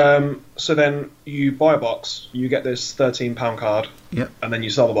 Mm-hmm. So then you buy a box, you get this £13 card, and then you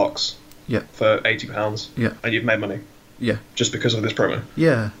sell the box for £80, and you've made money. Yeah. Just because of this promo.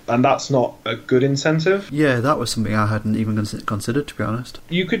 Yeah. And that's not a good incentive. Yeah, that was something I hadn't even considered, to be honest.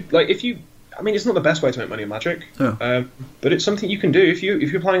 You could, like, it's not the best way to make money in Magic, but it's something you can do if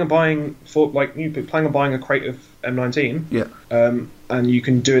you're planning on buying a crate of M19, and you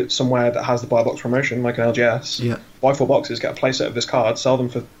can do it somewhere that has the buy box promotion, like an LGS. Buy 4 boxes, get a playset of this card, sell them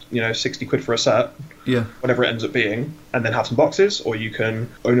for £60 for a set, whatever it ends up being, and then have some boxes. Or you can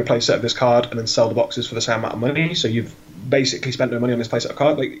own a playset of this card and then sell the boxes for the same amount of money. So you've basically spent no money on this playset of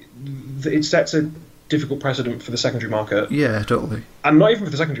card. Like, it sets a difficult precedent for the secondary market. Yeah, totally. And not even for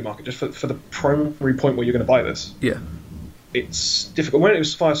the secondary market, just for the primary point where you're going to buy this. Yeah. It's difficult. When it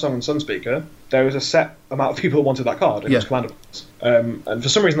was Firesong and Sunspeaker, there was a set amount of people who wanted that card, and it was Commander Box. And for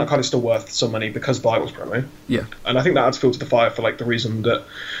some reason that card is still worth some money because buy was promo. Yeah. And I think that adds fuel to the fire for like the reason that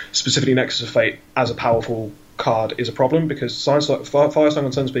specifically Nexus of Fate as a powerful card is a problem, because Firesong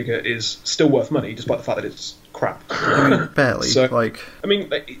and Sunspeaker is still worth money despite the fact that it's crap. I mean, barely. So, I mean,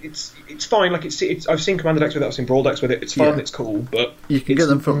 it's fine. Like it's I've seen Commander decks with it. I've seen Brawl decks with it. It's fun. It's cool. But you can get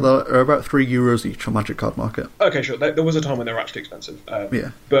them from about €3 each on Magic Card Market. Okay, sure. There was a time when they were actually expensive.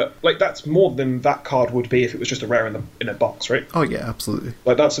 But like that's more than that card would be if it was just a rare in a box, right? Oh yeah, absolutely.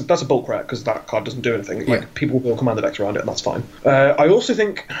 Like that's a bulk rare because that card doesn't do anything. Like people will build Commander decks around it, and that's fine. I also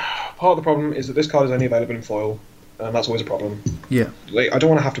think part of the problem is that this card is only available in foil. And that's always a problem. Yeah. Like, I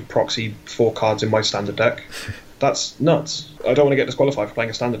don't want to have to proxy 4 cards in my standard deck. That's nuts. I don't want to get disqualified for playing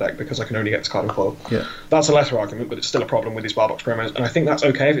a standard deck because I can only get this card in foil. Yeah. That's a lesser argument, but it's still a problem with these bar box promos. And I think that's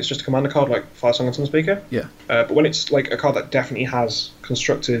okay if it's just a commander card like Firesong and Sunspeaker. Yeah. But when it's like a card that definitely has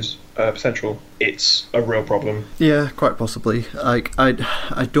constructed potential, it's a real problem. Yeah, quite possibly. Like, I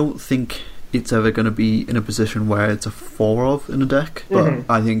don't think it's ever going to be in a position where it's a 4 of in a deck, but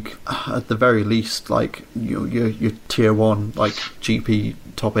I think at the very least, like your tier 1 like GP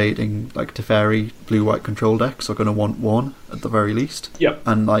top 8ing like Teferi blue-white control decks are going to want 1 at the very least. Yep.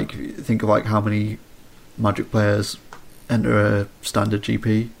 And like think of like how many Magic players enter a standard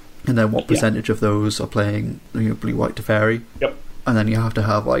GP, and then what percentage of those are playing blue-white Teferi. Yep. And then you have to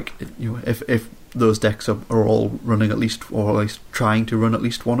have like if those decks are all running at least trying to run at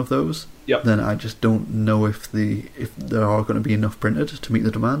least one of those, then I just don't know if there are going to be enough printed to meet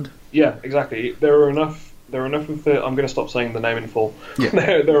the demand. Yeah, exactly. There are enough. There are enough of the. I'm going to stop saying the name in full. Yeah.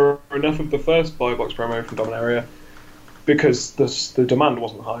 There are enough of the first buy box promo from Dominaria because the demand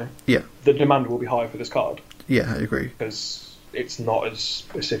wasn't high. Yeah. The demand will be high for this card Yeah, I agree. because it's not as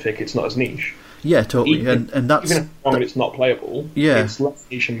specific. It's not as niche. Yeah, totally. Even, and that's even if it's not playable. Yeah. It's less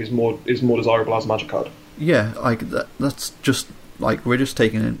niche and is more desirable as a Magic card. yeah, like that's just like we're just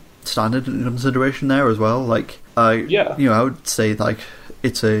taking it standard into consideration there as well. Like I would say like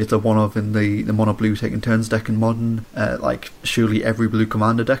it's a one of in the mono blue taking turns deck in modern. Like surely every blue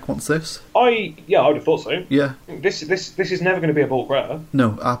commander deck wants this. I would have thought so. Yeah. This is never going to be a bulk rare.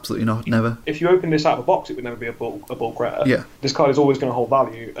 No, absolutely not. Never. If you open this out of a box, it would never be a bulk rare. Yeah. This card is always going to hold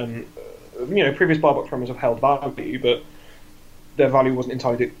value, and previous buy box promos have held value, but their value wasn't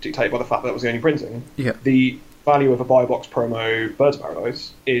entirely dictated by the fact that it was the only printing. Yeah. The value of a buy box promo Birds of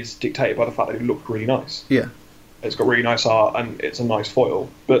Paradise is dictated by the fact that it looked really nice. Yeah. It's got really nice art and it's a nice foil,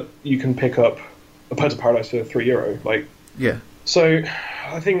 but you can pick up a Birds of Paradise for €3. Like, yeah. So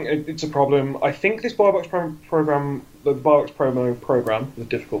I think it's a problem. I think this buy box program, the buy box promo program, is a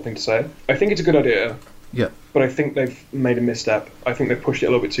difficult thing to say. I think it's a good idea. Yeah. But I think they've made a misstep. I think they've pushed it a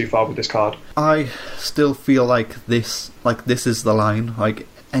little bit too far with this card. I still feel like this is the line. Like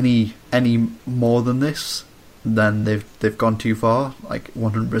any more than this, then they've gone too far. Like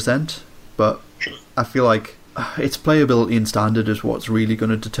 100%. But I feel like its playability and standard is what's really going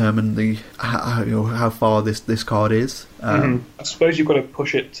to determine how far this card is. I suppose you've got to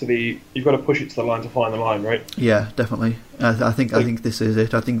push it to the line to find the line, right? Yeah, definitely. I think this is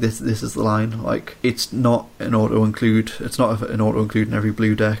it. I think this is the line. Like it's not an auto include. It's not an auto include in every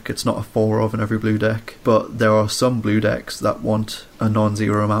blue deck. It's not a 4 of in every blue deck. But there are some blue decks that want a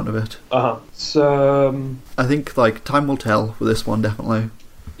non-zero amount of it. So I think like time will tell with this one, definitely.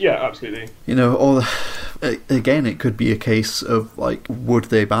 Yeah, absolutely. Again, it could be a case of like, would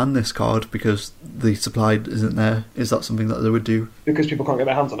they ban this card because the supply isn't there? Is that something that they would do? Because people can't get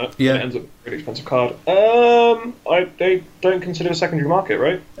their hands on it. Yeah. It ends up a really expensive card. They don't consider a secondary market,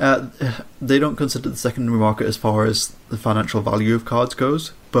 right? They don't consider the secondary market as far as the financial value of cards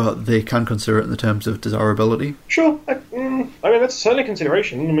goes, but they can consider it in the terms of desirability. Sure. I mean, that's certainly a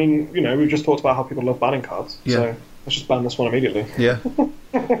consideration. I mean, we've just talked about how people love banning cards. Yeah. So let's just ban this one immediately. Yeah.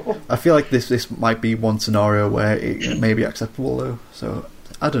 I feel like this might be one scenario where it may be acceptable though. So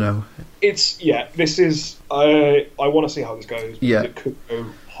I don't know. This is. I want to see how this goes. Yeah. It could go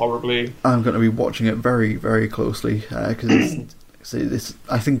horribly. I'm going to be watching it very, very closely because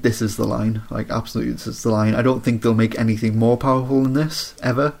I think this is the line. Like absolutely, this is the line. I don't think they'll make anything more powerful than this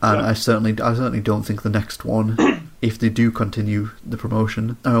ever, and I certainly don't think the next one. If they do continue the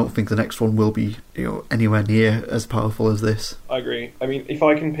promotion, I don't think the next one will be, anywhere near as powerful as this. I agree. I mean, if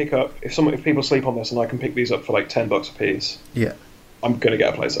I can pick up, if people sleep on this and I can pick these up for like $10 a piece, yeah, I'm gonna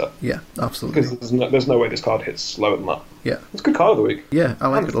get a playset. Yeah, absolutely. Because there's no way this card hits lower than that. Yeah, it's a good card of the week. Yeah, I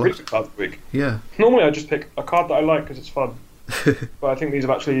like it a lot. Really good card of the week. Yeah. Normally, I just pick a card that I like because it's fun. But I think these have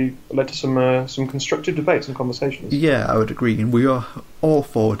actually led to some constructive debates and conversations. Yeah, I would agree, and we are all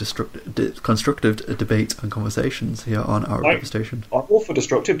for constructive debate and conversations here on our Devastation. I'm all for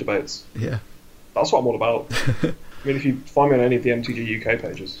destructive debates. Yeah, that's what I'm all about. I mean, if you find me on any of the MTG UK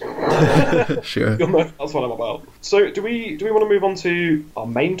pages, sure, you'll know that's what I'm about. So, do we want to move on to our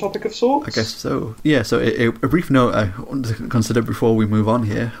main topic of sorts? I guess so. Yeah. So, a brief note I want to consider before we move on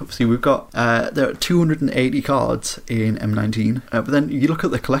here. Obviously, we've got there are 280 cards in M19, but then you look at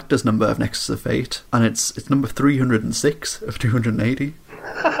the collector's number of Nexus of Fate, and it's number 306 of 280.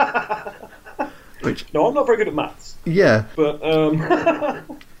 Which no, I'm not very good at maths. Yeah, but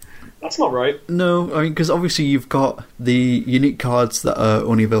that's not right. No, I mean, because obviously you've got the unique cards that are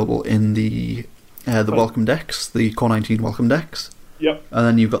only available in the welcome decks, the Core 19 welcome decks. Yep. And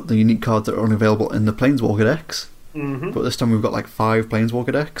then you've got the unique cards that are only available in the Planeswalker decks. Mm-hmm. But this time we've got like 5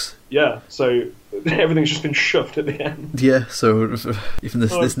 Planeswalker decks. Yeah, so everything's just been shoved at the end. Yeah, so even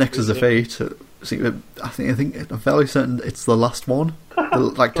this Nexus of Fate, I think I'm fairly certain it's the last one.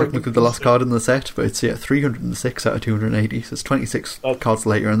 Like technically the last card in the set, but it's 306 out of 280, so it's 26 cards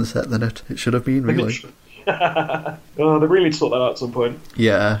later in the set than it should have been, really. They really need to sort that out at some point.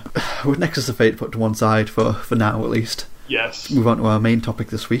 Yeah, with Nexus of Fate put to one side for now at least. Yes. Move on to our main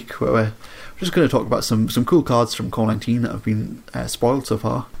topic this week, where we're just going to talk about some cool cards from Core 19 that have been spoiled so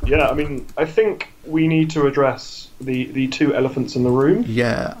far. Yeah, I mean, I think we need to address the two elephants in the room.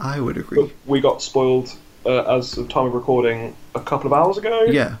 Yeah, I would agree. We got spoiled as of time of recording a couple of hours ago.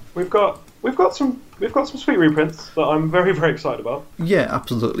 Yeah, we've got some sweet reprints that I'm very, very excited about. Yeah,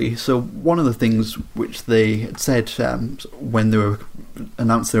 absolutely. So one of the things which they had said when they were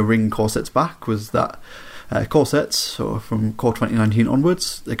announced their Ring core sets back was that Core sets, so from Core 2019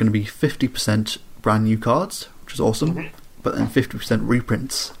 onwards, they're going to be 50% brand new cards, which is awesome, but then 50%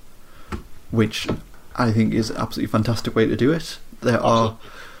 reprints, which I think is an absolutely fantastic way to do it. There are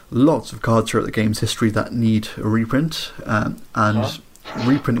lots of cards throughout the game's history that need a reprint, and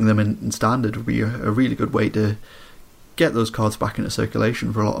reprinting them in Standard would be a really good way to get those cards back into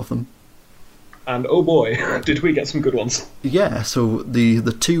circulation for a lot of them. And oh boy, did we get some good ones. Yeah, so the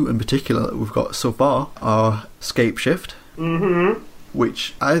two in particular that we've got so far are Scape Shift,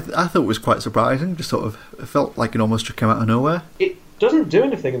 which I thought was quite surprising. Just sort of it felt like it almost just came out of nowhere. It doesn't do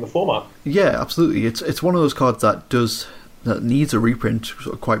anything in the format. Yeah, absolutely. It's one of those cards that needs a reprint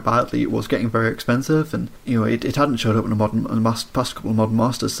sort of quite badly. It was getting very expensive, and it hadn't showed up in past couple of Modern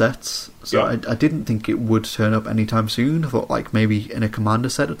Masters sets, so I didn't think it would turn up anytime soon. I thought like maybe in a Commander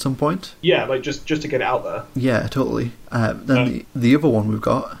set at some point. Yeah, like just to get it out there. Yeah, totally. Then the other one we've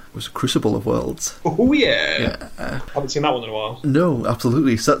got was Crucible of Worlds. Oh yeah. Haven't seen that one in a while. No,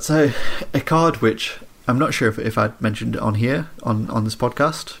 absolutely. So that's a card which I'm not sure if I'd mentioned it on here on this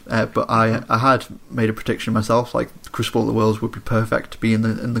podcast, but I had made a prediction myself. Like Crucible of the Worlds would be perfect to be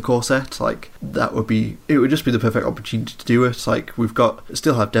in the core set. Like it would just be the perfect opportunity to do it. Like we've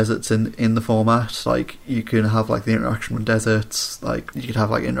still have deserts in the format. Like you can have like the interaction with deserts. Like you could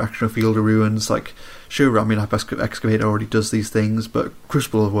have like interaction with Field of Ruins. Like sure, I mean Excavator already does these things, but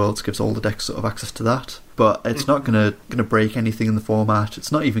Crucible of the Worlds gives all the decks sort of access to that. But it's not gonna break anything in the format.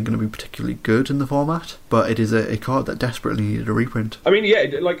 It's not even going to be particularly good in the format. But it is a card that desperately needed a reprint. I mean, yeah,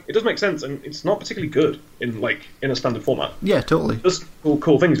 it does make sense, and it's not particularly good in a standard format. Yeah, totally. It does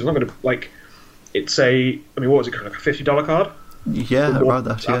cool things. It's not going to what was it? Like a $50 card? Yeah, around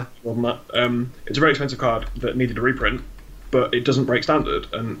that. Yeah, more than that. It's a very expensive card that needed a reprint, but it doesn't break Standard,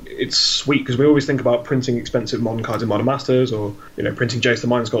 and it's sweet because we always think about printing expensive modern cards in Modern Masters, or printing Jace the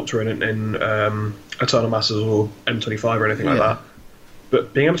Mind Sculptor in Eternal Masters or M25 or anything like that.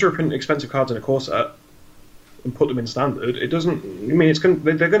 But being able to reprint expensive cards in a core set and put them in Standard, it doesn't. I mean,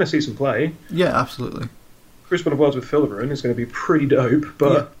 they're going to see some play. Yeah, absolutely. Crucible of Worlds with Field of Ruin is going to be pretty dope,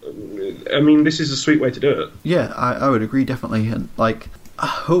 but I mean, this is a sweet way to do it. Yeah, I would agree definitely, and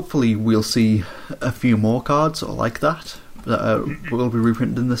hopefully we'll see a few more cards like that will be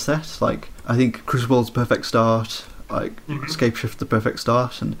reprinted in the set. Like I think Crucible's a perfect start. Scape Shift the perfect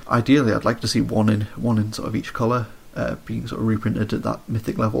start, and ideally I'd like to see one in sort of each colour being sort of reprinted at that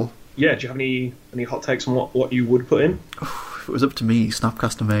mythic level. Yeah, do you have any hot takes on what you would put in? If it was up to me,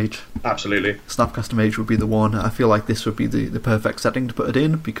 Snapcaster Mage. Absolutely. Snapcaster Mage would be the one. I feel like this would be the perfect setting to put it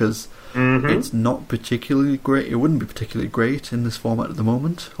in, because it's not particularly great. It wouldn't be particularly great in this format at the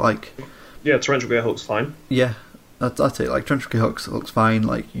moment. Yeah, Torrential Gearhulk's fine. Yeah. That's it. Like Torrential Gearhulk looks fine.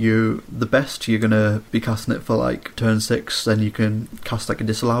 Like you're gonna be casting it for turn 6, then you can cast a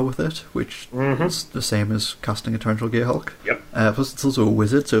Disallow with it, which is the same as casting a Torrential Gearhulk. Yep. Plus it's also a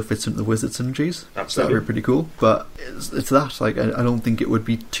wizard, so it fits into the wizard synergies. Absolutely. So that'd be pretty cool. But it's that. I don't think it would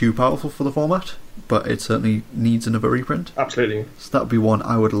be too powerful for the format, but it certainly needs another reprint. Absolutely. So that would be one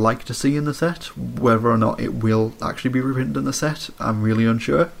I would like to see in the set. Whether or not it will actually be reprinted in the set, I'm really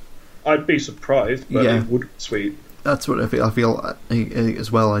unsure. I'd be surprised, but it would be sweet. That's what I feel. I feel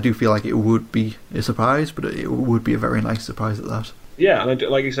as well. I do feel like it would be a surprise, but it would be a very nice surprise at that. Yeah, and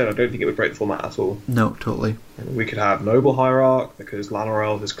like you said, I don't think it would break the format at all. No, totally. We could have Noble Hierarch, because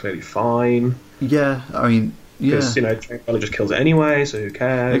Llanowar is clearly fine. Yeah, I mean, yeah. Because, Chainwhirler just kills it anyway, so who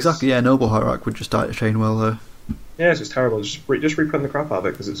cares? Exactly, yeah, Noble Hierarch would just die to Chainwhirler. Yeah, it's terrible. Just reprint the crap out of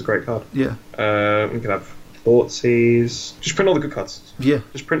it, because it's a great card. Yeah. We could have Thoughtseize. Just print all the good cards. Yeah.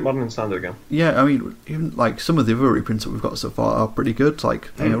 Just print Modern and Standard again. Yeah, I mean, even some of the other reprints that we've got so far are pretty good.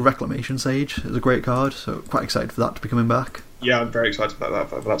 Reclamation Sage is a great card, so quite excited for that to be coming back. Yeah, I'm very excited for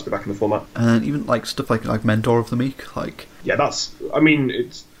that to be back in the format. And even stuff like Mentor of the Meek, Yeah,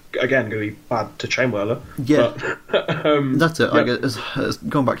 it's again going to be bad to Chainwhirler. Yeah. But, that's it. Yeah.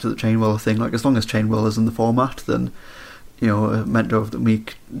 Going back to the Chainwhirler thing, as long as Chainwhirler's in the format, then a Mentor of the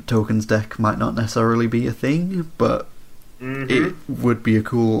Meek tokens deck might not necessarily be a thing, but it would be a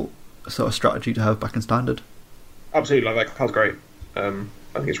cool sort of strategy to have back in Standard. Absolutely, that card's great. I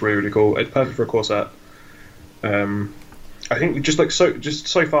think it's really, really cool. It's perfect for a core set. I think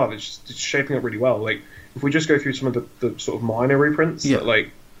so far it's shaping up really well. If we just go through some of the sort of minor reprints,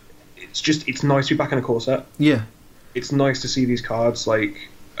 it's nice to be back in a core set. Yeah, it's nice to see these cards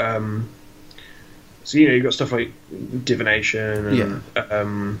So you've got stuff like Divination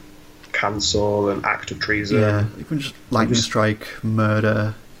and Cancel and Act of Treason. Yeah, even just Lightning Strike,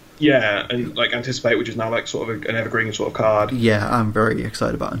 Murder. Yeah, and like Anticipate, which is now like sort of an evergreen sort of card. Yeah, I'm very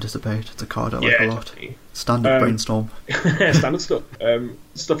excited about Anticipate. It's a card I like a lot. Definitely. Standard Brainstorm. Standard stuff.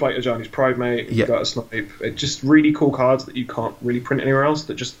 Stuff like Ajani's Pride Mate, Yeah. Gutter Snipe. Just really cool cards that you can't really print anywhere else.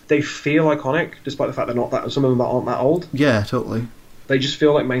 That just they feel iconic, despite the fact they're not that. Some of them aren't that old. Yeah, totally. They just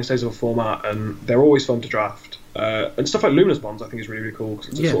feel like mainstays of a format, and they're always fun to draft. And stuff like Luminous Bonds, I think, is really, really cool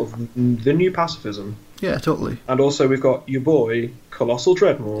because it's Yeah. sort of the new pacifism. Yeah, totally. And also, we've got your boy Colossal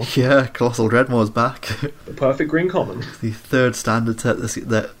Dreadmore, Yeah, Colossal Dreadmore's back. the perfect green common. The third standard set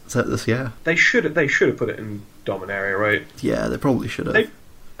this year. They should have put it in Dominaria, right? Yeah, they probably should have.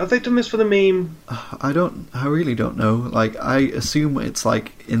 Have they done this for the meme? I really don't know. Like, I assume it's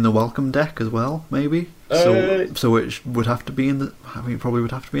like in the welcome deck as well, maybe. So it would have to be in the. I mean, it probably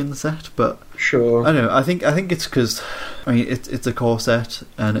would have to be in the set, but Sure. I don't know. I think it's because, I mean, it's a core set,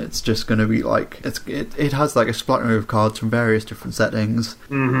 and it's just going to be like it has like a splattering of cards from various different settings,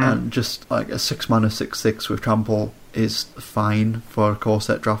 and just like a 6-mana 6/6 with trample is fine for a core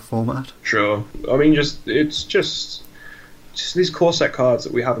set draft format. Sure. I mean, it's just these core set cards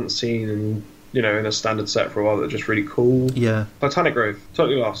that we haven't seen in a standard set for a while that are just really cool. Yeah, Titanic Grove,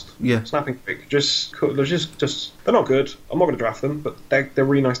 totally lost. yeah, Snapping Quick, just cool. They're just they're not good. I'm not going to draft them, but they're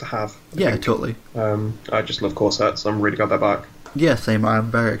really nice to have. I yeah, think. totally. I just love core sets. I'm really glad they're back. Yeah, same.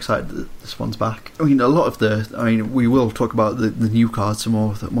 I'm very excited that this one's back. I mean, we will talk about the new cards, some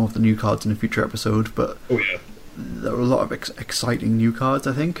more of the new cards in a future episode, but Oh yeah. there are a lot of exciting new cards,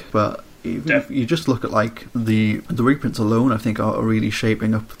 I think. But if you just look at like the reprints alone, I think are really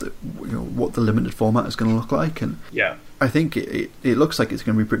shaping up what the limited format is going to look like, and Yeah. I think it looks like it's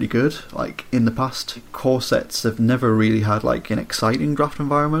going to be pretty good. Like, in the past, core sets have never really had like an exciting draft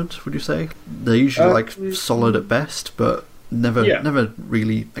environment, would you say? They're usually like solid at best, but never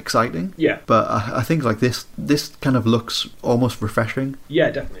really exciting. Yeah. But I think like this kind of looks almost refreshing. Yeah,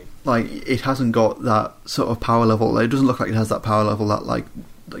 definitely. Like, it hasn't got that sort of power level. It doesn't look like it has that power level that like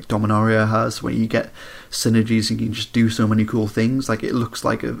Dominaria has, where you get synergies and you can just do so many cool things. Like, it looks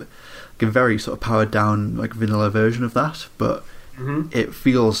like a very sort of powered down like vanilla version of that, but it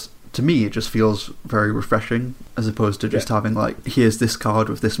feels, to me, it just feels very refreshing, as opposed to just having like, here's this card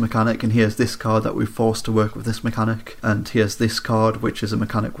with this mechanic, and here's this card that we've forced to work with this mechanic, and here's this card which is a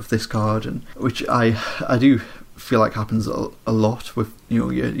mechanic with this card, and which I do feel like happens a lot with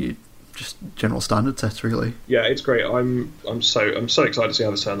your just general standard sets, really. Yeah, it's great. I'm so excited to see how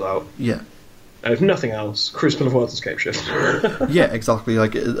this turns out. Yeah. And if nothing else, Crucible of Worlds Escape Shift. Yeah, exactly.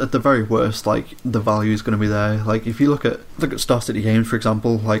 Like, at the very worst, like, the value is going to be there. Like, if you look at Star City Games, for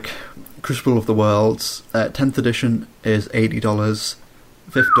example, like Crucible of the Worlds, 10th edition is $80,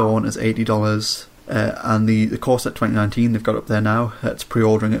 5th Dawn is $80, and the core set 2019 they've got up there now. It's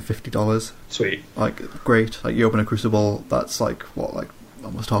pre-ordering at $50. Sweet. Like, great. Like, you open a Crucible, that's like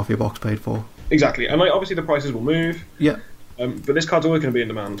almost half your box paid for. Exactly. And like, obviously the prices will move. Yeah. But this card's always going to be in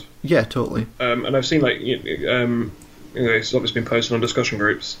demand. Yeah, totally. And I've seen it's obviously been posted on discussion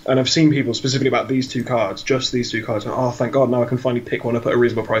groups, and I've seen people specifically about these two cards, just these two cards. And, oh, thank God! Now I can finally pick one up at a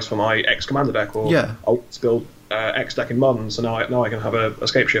reasonable price for my X Commander deck, or I'll build X deck in Modern. So now I can have a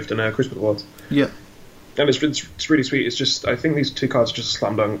Escape Shift and a Crucible of Worlds. Yeah. And it's really sweet. It's just, I think these two cards are just a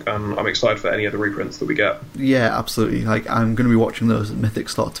slam dunk, and I'm excited for any other reprints that we get. Yeah, absolutely. Like, I'm going to be watching those Mythic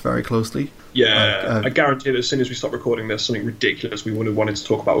slots very closely. Yeah, I guarantee that as soon as we stop recording this, something ridiculous we would have wanted to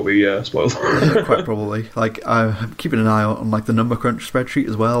talk about will be spoiled. Quite probably. Like, I'm keeping an eye on like the number crunch spreadsheet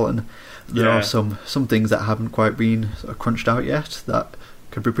as well, and there are some things that haven't quite been sort of crunched out yet that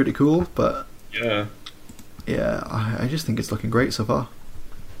could be pretty cool. But yeah, I just think it's looking great so far.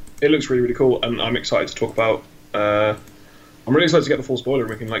 It looks really, really cool, and I'm excited to talk about. I'm really excited to get the full spoiler, and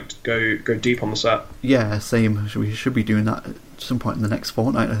we can like go deep on the set. Yeah, same. We should be doing that at some point in the next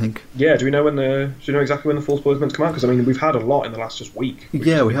fortnight, I think. Yeah, do you know exactly when the full spoiler is meant to come out? Because I mean, we've had a lot in the last just week.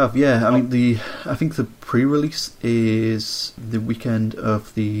 Yeah, we have. Yeah, I mean, I think the pre-release is the weekend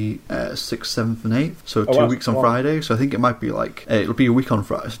of the 6th, 7th, and 8th. So 2 weeks on Friday. So I think it might be like it'll be a week on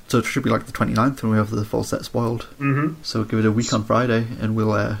Friday. So it should be like the 29th when we have the full set spoiled. Mm-hmm. So give it a week on Friday, and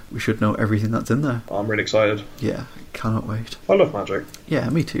we should know everything that's in there. I'm really excited. Yeah, cannot wait. I love Magic. Yeah,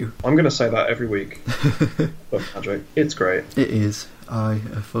 me too. I'm going to say that every week. Love Magic. It's great. It is. I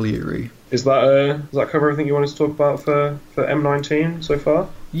fully agree. Does that cover everything you wanted to talk about for M19 so far?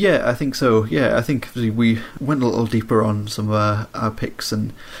 Yeah, I think so. Yeah, I think we went a little deeper on some of our picks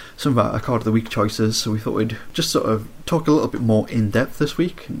and some of our card of the week choices, so we thought we'd just sort of talk a little bit more in depth this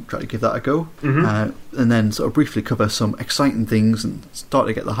week and try to give that a go, and then sort of briefly cover some exciting things and start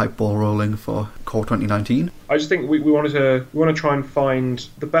to get the hype ball rolling for Core 2019. I just think we want to try and find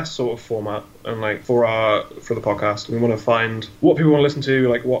the best sort of format, and like for the podcast, we want to find what people want to listen to,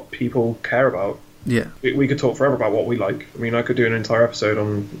 like what people care about. Yeah, we could talk forever about what we like. I mean, I could do an entire episode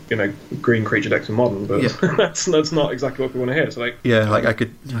on green creature decks in Modern, but that's not exactly what we want to hear. So like, I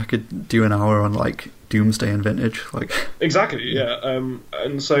could do an hour on like Doomsday and Vintage, like exactly, yeah.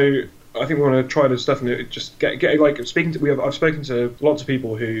 And so I think we want to try to definitely just get like I've spoken to lots of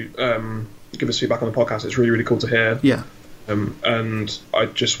people who give us feedback on the podcast. It's really, really cool to hear. Yeah. And I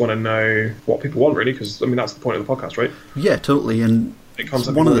just want to know what people want, really, because I mean that's the point of the podcast, right? Yeah, totally. And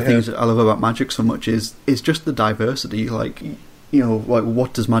one of the things that I love about Magic so much is just the diversity. Like, like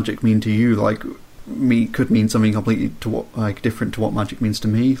what does Magic mean to you? Like, me could mean something completely different to what Magic means to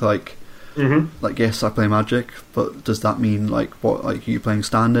me. Like, like yes, I play Magic, but does that mean like what? Like, are you playing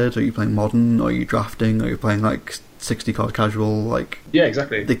Standard? Are you playing Modern? Are you drafting? Are you playing like 60 card casual? Like, yeah,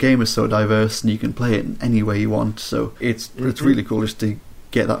 exactly. The game is so diverse, and you can play it in any way you want. So it's really cool just to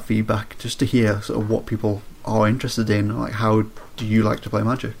get that feedback, just to hear sort of what people are interested in, like how do you like to play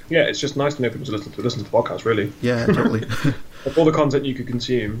Magic. Yeah, it's just nice to know people to listen to the podcast, really. Yeah, totally. Of all the content you could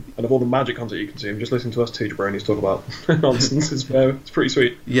consume, and of all the Magic content you consume, just listening to us two jabronis talk about nonsense is it's pretty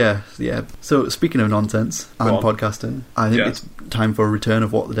sweet. Yeah. So speaking of nonsense and podcasting, I think it's time for a return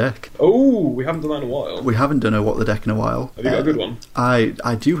of What the Deck. Oh, we haven't done that in a while. We haven't done a What the Deck in a while. Have you got a good one?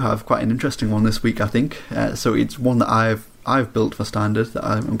 I do have quite an interesting one this week, I think. So it's one that I've built for Standard that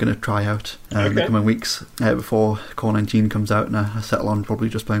I'm going to try out in the coming weeks before Core 19 comes out, and I settle on probably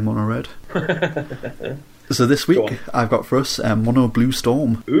just playing Mono Red. So this week I've got for us Mono Blue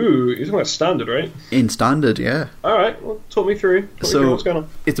Storm. Ooh, you're talking about Standard, right? In Standard, yeah. Alright, well, talk me through what's going on.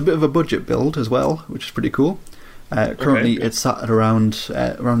 It's a bit of a budget build as well, which is pretty cool. Currently it's sat at around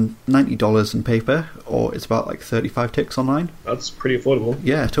 $90 in paper, or it's about like 35 ticks online. That's pretty affordable.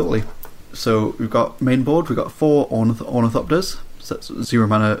 Yeah, totally. So we've got main board, we've got 4 Ornithopters, so that's 0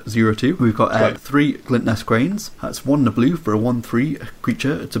 mana, 0/2. We've got 3 Glintnest Cranes, that's 1 in a blue for a 1/3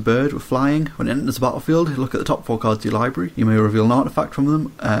 creature. It's a bird with flying. When it enters the battlefield, look at the top 4 cards of your library. You may reveal an artifact from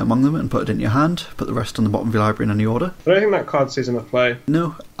them, among them, and put it in your hand. Put the rest on the bottom of your library in any order. I don't think that card sees enough play.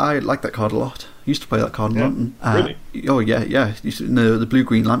 No, I like that card a lot. Used to play that card in Lantern. Really? Oh yeah. In the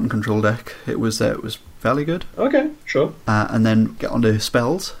blue-green Lantern control deck, it was fairly good. Okay, sure. And then get onto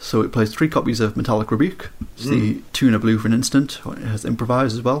spells. So it plays 3 copies of Metallic Rebuke. It's the 2 in a blue for an instant. It has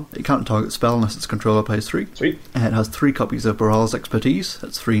Improvise as well. It can't target spell unless its controller plays 3. Sweet. And it has 3 copies of Boral's Expertise.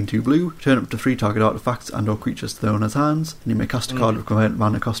 That's 3 and 2 blue. Turn up to 3 target artifacts and or creatures to the owner's hands. And you may cast a card with current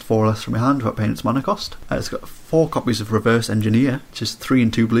mana cost 4 or less from your hand without paying its mana cost. It's got 4 copies of Reverse Engineer, which is 3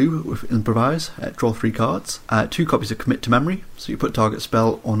 and 2 blue with Improvise. Draw 3 cards. 2 copies of Commit to Memory. So you put target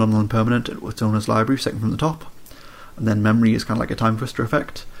spell or non-land permanent with its owner's library, second from the top. And then Memory is kind of like a Time Twister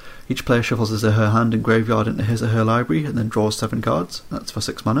effect. Each player shuffles his or her hand and graveyard into his or her library and then draws 7 cards. That's for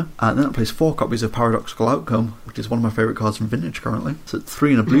 6 mana. And then it plays 4 copies of Paradoxical Outcome, which is one of my favourite cards from Vintage currently. So it's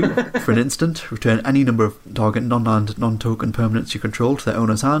 3 in a blue for an instant. Return any number of target non-land, non-token permanents you control to their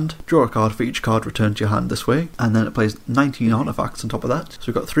owner's hand. Draw a card for each card returned to your hand this way. And then it plays 19 artifacts on top of that. So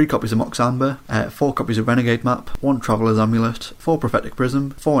we've got 3 copies of Mox Amber, 4 copies of Renegade Map, 1 Traveller's Amulet, 4 Prophetic Prism,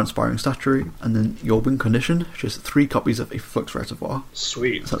 4 Inspiring Statuary, and then your win condition, which is 3 copies of Flux Reservoir.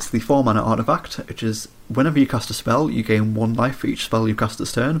 Sweet. So that's the 4 mana artifact, which is whenever you cast a spell, you gain 1 life for each spell you cast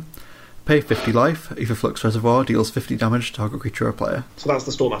this turn. Pay 50 life if a Flux Reservoir deals 50 damage to target creature or player. So that's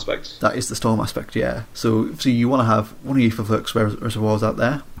the Storm aspect. That is the Storm aspect, yeah. So you want to have one of your Flux Reservoirs out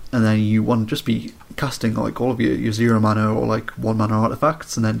there, and then you want to just be casting like all of your 0 mana or like 1 mana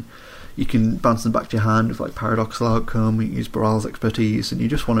artifacts, and then you can bounce them back to your hand with like Paradoxical Outcome, you use Boral's Expertise, and you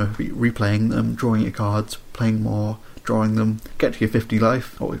just want to be replaying them, drawing your cards, playing more, drawing them, get to your 50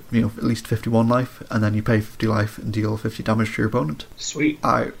 life, or at least 51 life, and then you pay 50 life and deal 50 damage to your opponent. Sweet.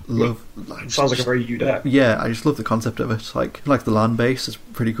 I love... Sounds like a very you deck. Yeah, I just love the concept of it. Like the land base is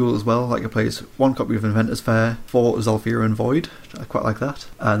pretty cool as well. Like it plays 1 copy of Inventor's Fair, 4 Zalfira and Void. I quite like that.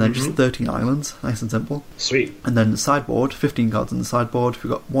 And then just 13 islands, nice and simple. Sweet. And then sideboard, 15 cards in the sideboard.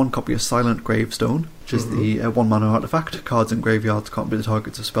 We've got 1 copy of Silent Gravestone, which is the 1 mana artifact. Cards in graveyards can't be the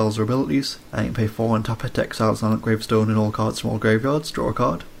targets of spells or abilities. And you can pay 4 and tap it to exile Silent Gravestone in all cards from all graveyards, draw a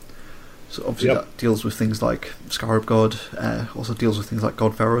card. So obviously that deals with things like Scarab God, also deals with things like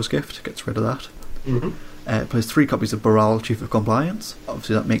God Pharaoh's Gift, gets rid of that. It plays 3 copies of Boral, Chief of Compliance.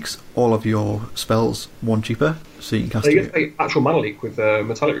 Obviously, that makes all of your spells 1 cheaper, so you can cast. So you get to play actual Mana Leak with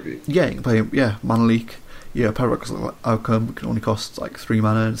Metallic Review. Yeah, you can play Mana Leak. Yeah, Paradoxical Outcome can only cost like 3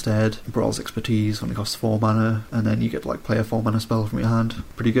 mana instead. Boral's Expertise only costs 4 mana, and then you get to like play a 4 mana spell from your hand.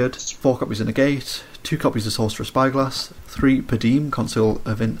 Pretty good. 4 copies of Negate, 2 copies of Sorcerer Spyglass, 3 Padim, Consul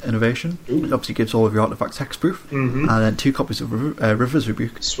of Innovation. It obviously gives all of your artifacts hexproof, and then 2 copies of River's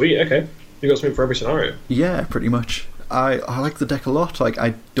Rebuke. Sweet, okay. You got something for every scenario. Yeah, pretty much. I like the deck a lot. Like,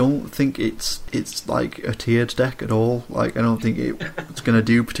 I don't think it's like a tiered deck at all. Like, I don't think it's going to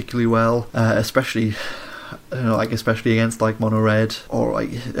do particularly well, especially against like mono red, or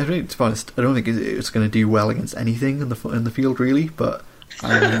like, I mean, to be honest, I don't think it's going to do well against anything in the field really. But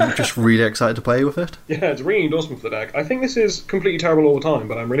I'm just really excited to play with it. Yeah, it's a ringing endorsement for the deck. I think this is completely terrible all the time,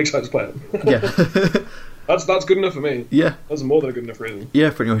 but I'm really excited to play it. Yeah. That's good enough for me. Yeah, that's more than a good enough reason.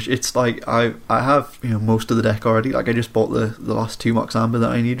 Yeah, pretty much. It's like I have most of the deck already. Like, I just bought the last 2 Mox Amber that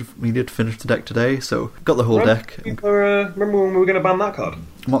I needed to finish the deck today, so got the whole deck. Remember when we were going to ban that card?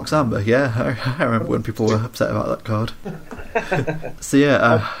 Mox Amber, yeah. I remember when people were upset about that card. So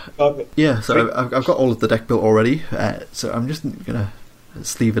yeah, so I've got all of the deck built already. So I'm just gonna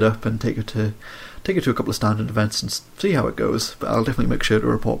sleeve it up and take it to a couple of standard events and see how it goes. But I'll definitely make sure to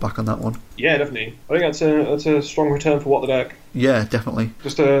report back on that one. Yeah, definitely. I think that's a strong return for What the Deck. Yeah, definitely.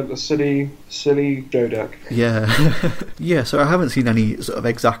 Just a silly Joe deck. Yeah. Yeah, so I haven't seen any sort of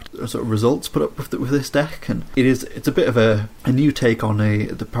exact sort of results put up with this deck, and it's a bit of a new take on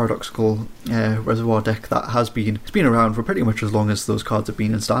the Paradoxical Reservoir deck that has been around for pretty much as long as those cards have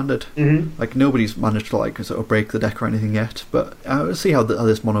been in Standard. Mm-hmm. Like, nobody's managed to like sort of break the deck or anything yet, but we'll see how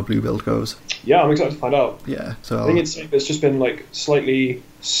this mono blue build goes. Yeah, I'm excited to find out. Yeah, so I think it's just been like slightly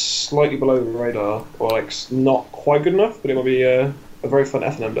below the radar, or like not quite good enough, but it will be a very fun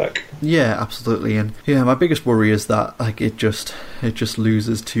FNM deck. Yeah, absolutely. And yeah, my biggest worry is that like it just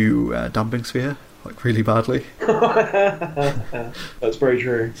loses to Damping Sphere, like, really badly. That's very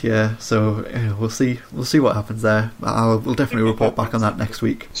true. Yeah, so we'll see what happens there. We'll definitely report back on that next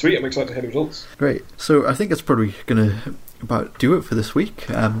week. Sweet, I'm excited to hear the results. Great. So I think it's probably gonna about do it for this week.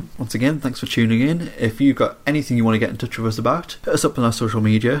 Once again, thanks for tuning in. If you've got anything you want to get in touch with us about, hit us up on our social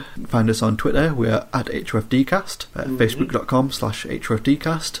media. Find us on Twitter, we're at HOFDcast,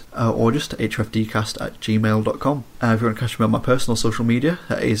 facebook.com/HOFDcast, or just HOFDcast@gmail.com. If you want to catch me on my personal social media,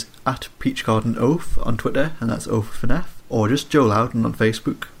 that is at PeachGardenOath on Twitter, and that's Oath for F. Or just Joe Loudon on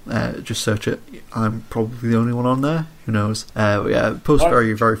Facebook. Just search it. I'm probably the only one on there. Who knows? Yeah, post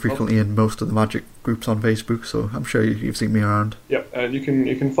very, very frequently in most of the Magic groups on Facebook, so I'm sure you've seen me around. Yep, and you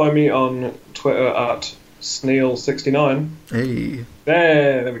can find me on Twitter at Sneal69. Hey.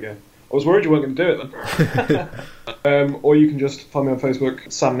 There we go. I was worried you weren't going to do it then. Or you can just find me on Facebook,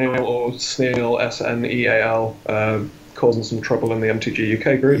 Sam Neal or Sneal, SNEAL, causing some trouble in the MTG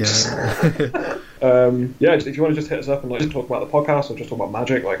UK groups. Yeah. If you want to just hit us up and like talk about the podcast or just talk about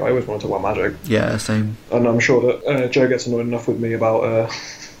Magic, like I always want to talk about Magic. Yeah, same. And I'm sure that Joe gets annoyed enough with me about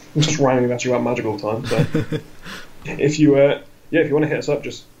just ranting at you about Magic all the time. So if you want to hit us up,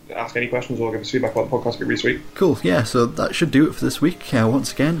 just ask any questions or give us feedback about the podcast, it'd be really sweet. Cool, yeah, so that should do it for this week.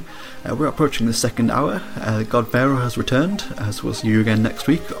 Once again, we're approaching the second hour. God Pharaoh has returned, as we'll see you again next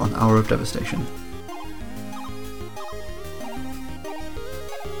week on Hour of Devastation.